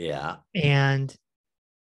 Yeah. And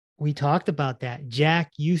we talked about that.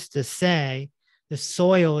 Jack used to say the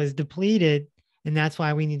soil is depleted and that's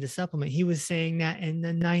why we need to supplement. He was saying that in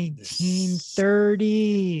the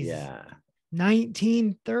 1930s. Yeah.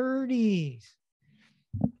 1930s.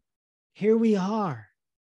 Here we are.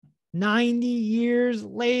 90 years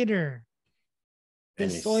later. The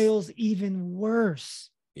soil's even worse.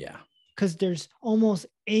 Yeah. Because there's almost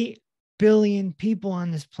 8 billion people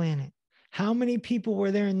on this planet. How many people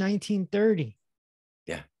were there in 1930?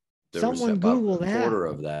 Yeah. Someone Google that. Quarter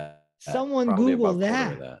of that. Someone Google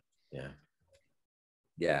that. Yeah.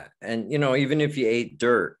 Yeah. And even if you ate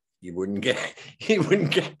dirt, you wouldn't get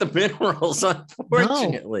the minerals,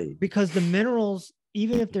 unfortunately. No, because the minerals,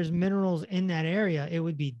 even if there's minerals in that area, it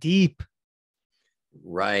would be deep.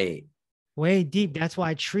 Right. Way deep. That's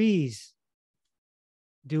why trees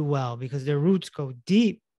do well, because their roots go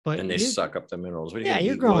deep. And they suck up the minerals.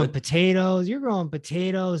 You're growing potatoes. You're growing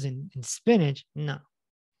potatoes and spinach. No,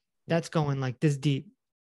 that's going like this deep.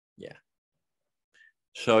 Yeah.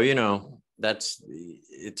 So, that's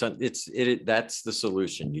the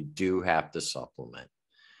solution. You do have to supplement.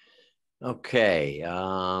 Okay,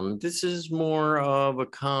 this is more of a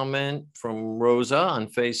comment from Rosa on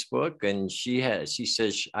Facebook, and she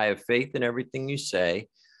says, I have faith in everything you say.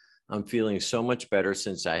 I'm feeling so much better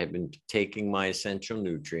since I have been taking my essential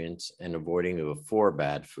nutrients and avoiding the 4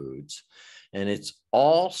 bad foods. And it's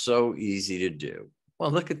all so easy to do.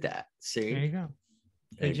 Well, look at that. See? There you go.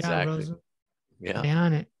 Good job, Exactly. Rosa. Yeah. Stay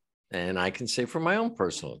on it. And I can say from my own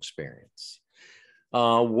personal experience.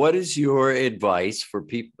 What is your advice for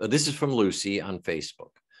people? This is from Lucy on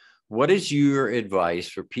Facebook. What is your advice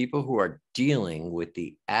for people who are dealing with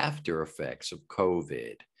the after effects of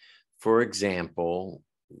COVID? For example,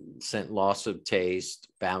 loss of taste,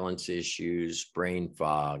 balance issues, brain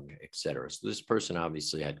fog, etc. So this person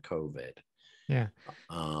obviously had COVID. Yeah.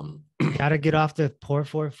 You got to get off the poor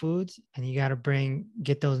 4 foods, and you got to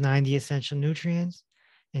get those 90 essential nutrients,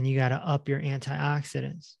 and you got to up your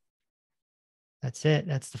antioxidants. That's it.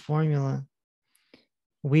 That's the formula.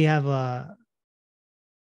 We have a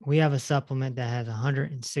supplement that has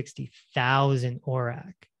 160,000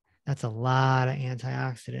 ORAC. That's a lot of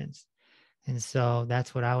antioxidants. And so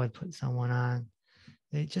that's what I would put someone on.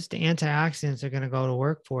 Just the antioxidants are going to go to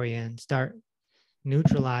work for you and start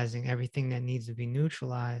neutralizing everything that needs to be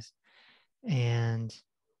neutralized. And,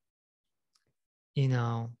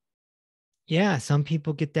 yeah, some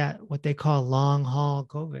people get that, what they call long haul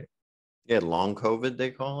COVID. Yeah, long COVID,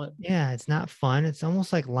 they call it. Yeah, it's not fun. It's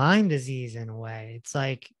almost like Lyme disease in a way. It's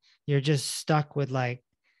like you're just stuck with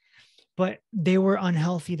but they were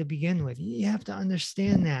unhealthy to begin with. You have to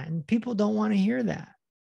understand that. And people don't want to hear that.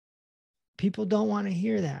 People don't want to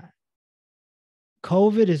hear that.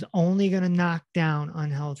 COVID is only going to knock down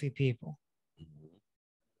unhealthy people.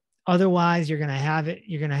 Otherwise, you're going to have it.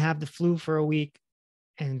 You're going to have the flu for a week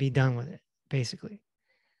and be done with it, basically.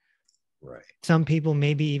 Right. Some people,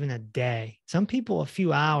 maybe even a day. Some people, a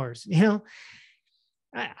few hours.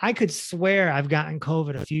 I could swear I've gotten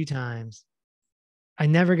COVID a few times. I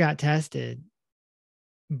never got tested,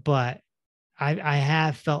 but I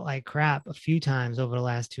have felt like crap a few times over the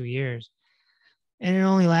last 2 years. And it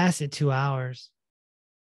only lasted 2 hours.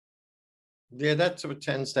 Yeah, that's what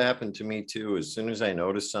tends to happen to me too. As soon as I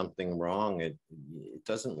notice something wrong, it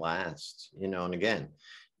doesn't last, and again,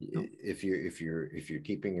 if you're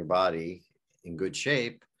keeping your body in good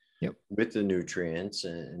shape, yep, with the nutrients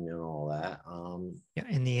and all that, yeah,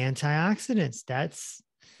 and the antioxidants,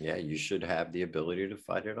 yeah, you should have the ability to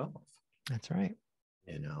fight it off. That's right.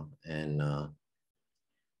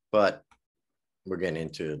 But we're getting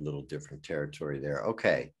into a little different territory there.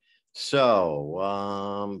 Okay.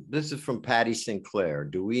 So this is from Patty Sinclair.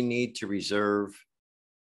 Do we need to reserve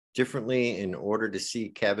differently in order to see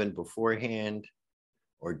Kevin beforehand,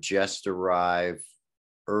 or just arrive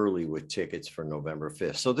early with tickets for November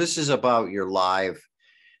 5th? So this is about your live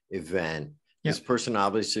event. Yep. This person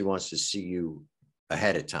obviously wants to see you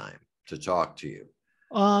ahead of time to talk to you.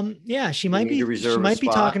 Yeah, she might be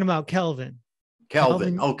talking about Kelvin.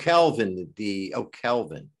 Kelvin.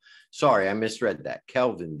 Kelvin. Sorry, I misread that.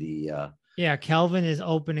 Kelvin, yeah, Kelvin is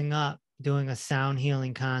opening up, doing a sound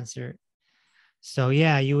healing concert. So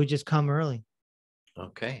yeah, you would just come early.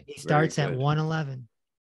 Okay. He starts at 1:11.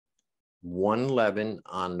 1:11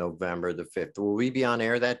 on November the 5th. Will we be on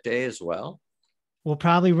air that day as well? We'll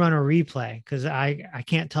probably run a replay because I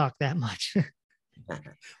can't talk that much.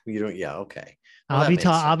 You don't. Yeah. Okay. Well,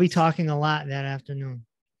 I'll be talking a lot that afternoon.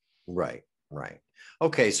 Right.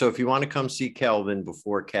 Okay. So if you want to come see Kelvin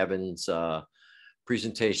before Kevin's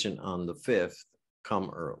presentation on the 5th,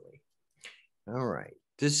 come early. All right.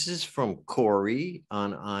 This is from Corey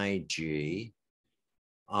on IG.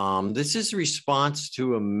 This is a response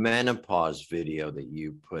to a menopause video that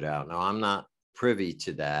you put out. Now, I'm not privy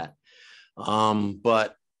to that,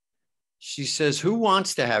 but she says, who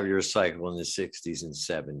wants to have your cycle in the 60s and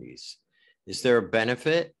 70s? Is there a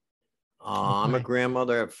benefit? I'm a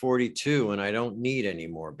grandmother at 42 and I don't need any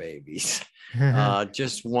more babies.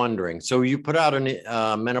 Just wondering. So you put out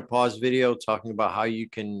a menopause video talking about how you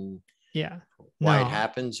can, why it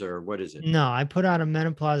happens, or what is it? No, I put out a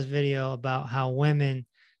menopause video about how women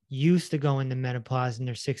used to go into menopause in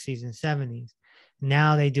their 60s and 70s.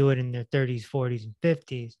 Now they do it in their 30s, 40s, and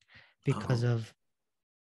 50s because of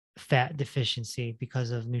fat deficiency,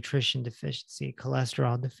 because of nutrition deficiency,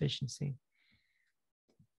 cholesterol deficiency.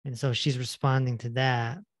 And so she's responding to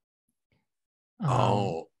that.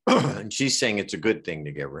 And she's saying it's a good thing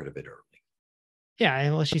to get rid of it early. Yeah,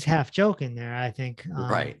 well, she's half joking there, I think.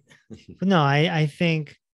 Right. But no, I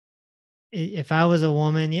think if I was a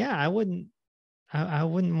woman, I wouldn't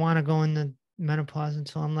want to go into menopause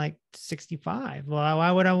until I'm like 65. Well,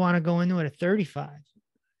 why would I want to go into it at 35?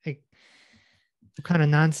 Like, what kind of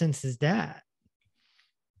nonsense is that?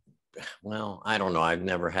 well, I don't know. I've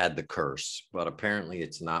never had the curse, but apparently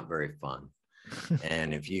it's not very fun.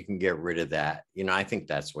 And if you can get rid of that, I think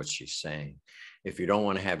that's what she's saying. If you don't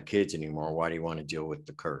want to have kids anymore, why do you want to deal with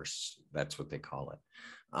the curse? That's what they call it.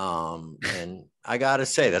 And I got to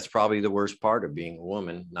say, that's probably the worst part of being a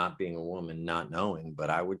woman, not being a woman, not knowing. But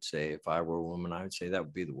I would say if I were a woman, I would say that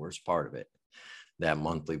would be the worst part of it, that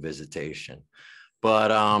monthly visitation.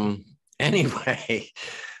 But anyway,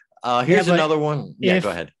 here's another one. Yeah,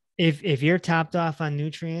 go ahead. If you're topped off on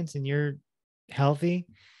nutrients and you're healthy,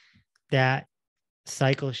 that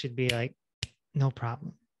cycle should be like, no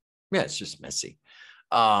problem. Yeah, it's just messy.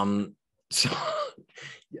 So,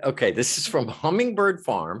 okay, this is from Hummingbird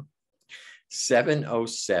Farm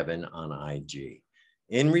 707 on IG.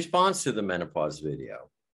 In response to the menopause video,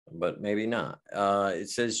 but maybe not. It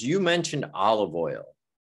says, you mentioned olive oil.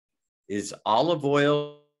 Is olive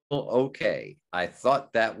oil okay? I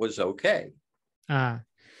thought that was okay.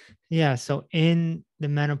 Yeah, so in the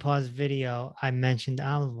menopause video, I mentioned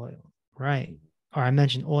olive oil, right? Or I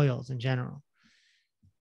mentioned oils in general.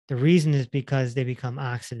 The reason is because they become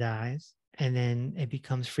oxidized and then it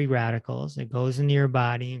becomes free radicals. It goes into your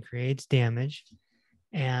body and creates damage.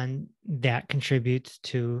 And that contributes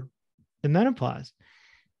to the menopause.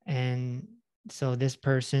 And so this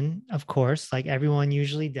person, of course, like everyone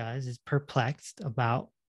usually does, is perplexed about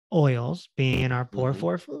oils being in our poor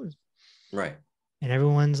four foods. Right. And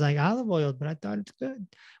everyone's like, olive oil, but I thought it's good.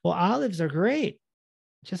 Well, olives are great,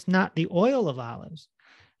 just not the oil of olives.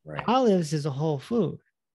 Right. Olives is a whole food.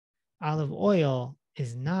 Olive oil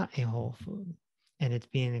is not a whole food, and it's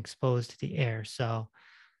being exposed to the air. So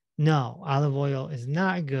no, olive oil is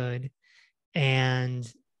not good.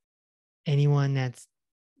 And anyone that's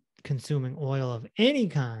consuming oil of any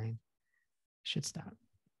kind should stop.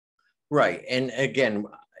 Right. And again,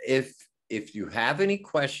 if you have any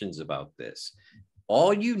questions about this,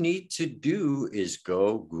 all you need to do is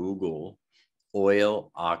go Google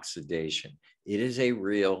oil oxidation. It is a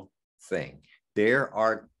real thing. There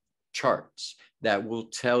are charts that will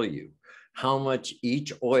tell you how much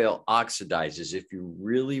each oil oxidizes if you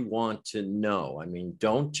really want to know. I mean,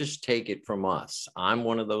 don't just take it from us. I'm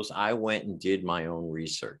one of those. I went and did my own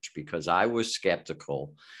research because I was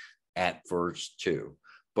skeptical at first too.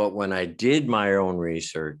 But when I did my own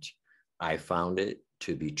research, I found it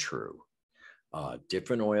to be true.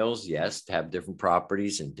 Different oils, yes, have different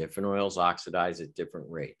properties, and different oils oxidize at different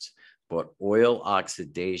rates. But oil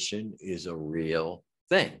oxidation is a real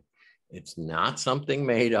thing. It's not something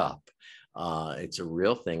made up. It's a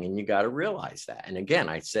real thing, and you got to realize that. And again,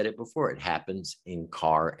 I said it before, it happens in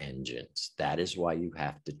car engines. That is why you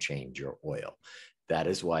have to change your oil. That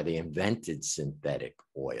is why they invented synthetic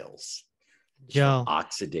oils. Joe,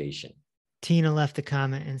 oxidation. Tina left a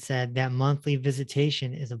comment and said that monthly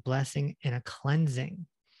visitation is a blessing and a cleansing.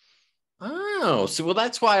 Oh, so well,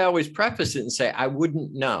 that's why I always preface it and say I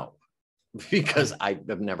wouldn't know because I've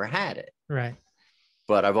never had it. Right.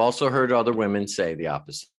 But I've also heard other women say the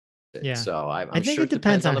opposite. Yeah. So I'm I think sure it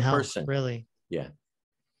depends on the health, person. Really. Yeah.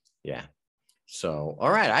 Yeah. So, all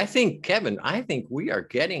right. I think, Kevin, we are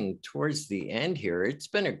getting towards the end here. It's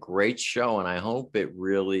been a great show, and I hope it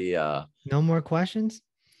really. No more questions?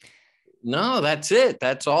 No, that's it.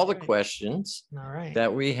 That's all the questions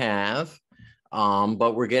that we have.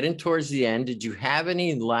 But we're getting towards the end. Did you have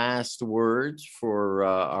any last words for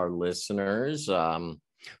our listeners?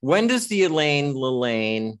 When does the Elaine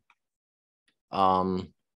Lillane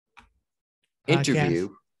interview?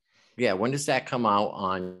 Yeah, when does that come out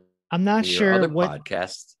on? I'm not sure other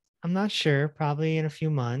podcast. I'm not sure. Probably in a few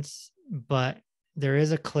months, but there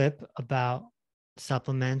is a clip about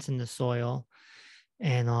supplements in the soil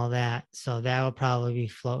and all that. So that will probably be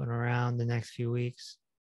floating around the next few weeks.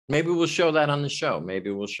 Maybe we'll show that on the show. Maybe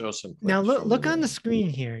we'll show some clips. Now look on the screen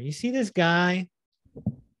here. You see this guy,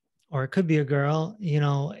 or it could be a girl,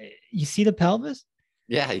 you see the pelvis?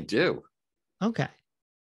 Yeah, I do. Okay.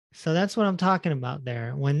 So that's what I'm talking about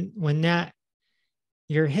there. When that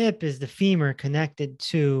your hip is the femur connected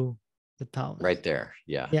to the pelvis. Right there.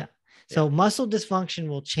 Yeah. Yeah. So muscle dysfunction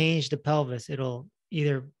will change the pelvis. It'll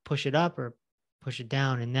either push it up or push it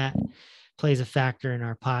down. And that plays a factor in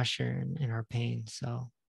our posture and our pain.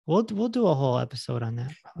 So we'll do a whole episode on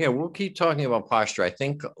that. Yeah, we'll keep talking about posture. I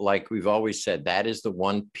think, like we've always said, that is the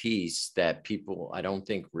one piece that people, I don't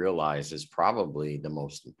think, realize is probably the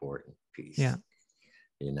most important piece. Yeah.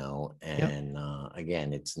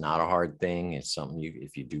 Again, it's not a hard thing. It's something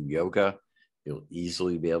if you do yoga, you'll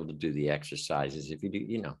easily be able to do the exercises. If you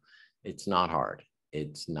do, it's not hard.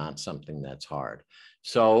 It's not something that's hard.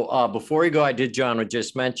 So before we go, John would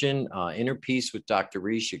just mention Inner Peace with Dr.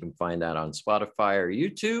 Reese. You can find that on Spotify or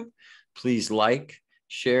YouTube. Please like,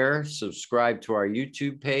 share, subscribe to our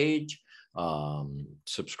YouTube page,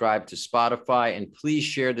 subscribe to Spotify, and please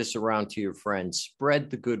share this around to your friends. Spread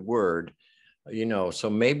the good word, so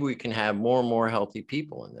maybe we can have more and more healthy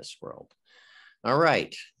people in this world. All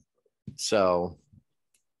right. So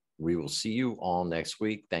we will see you all next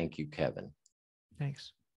week. Thank you, Kevin.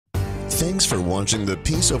 Thanks. Thanks for watching the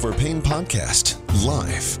Peace Over Pain podcast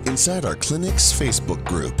live inside our clinic's Facebook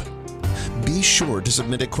group. Be sure to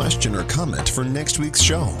submit a question or comment for next week's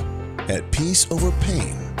show at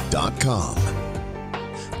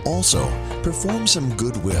peaceoverpain.com. Also, perform some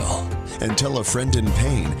goodwill and tell a friend in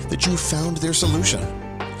pain that you found their solution.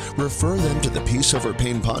 Refer them to the Peace Over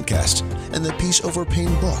Pain podcast and the Peace Over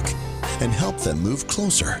Pain book and help them move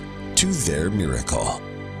closer to their miracle.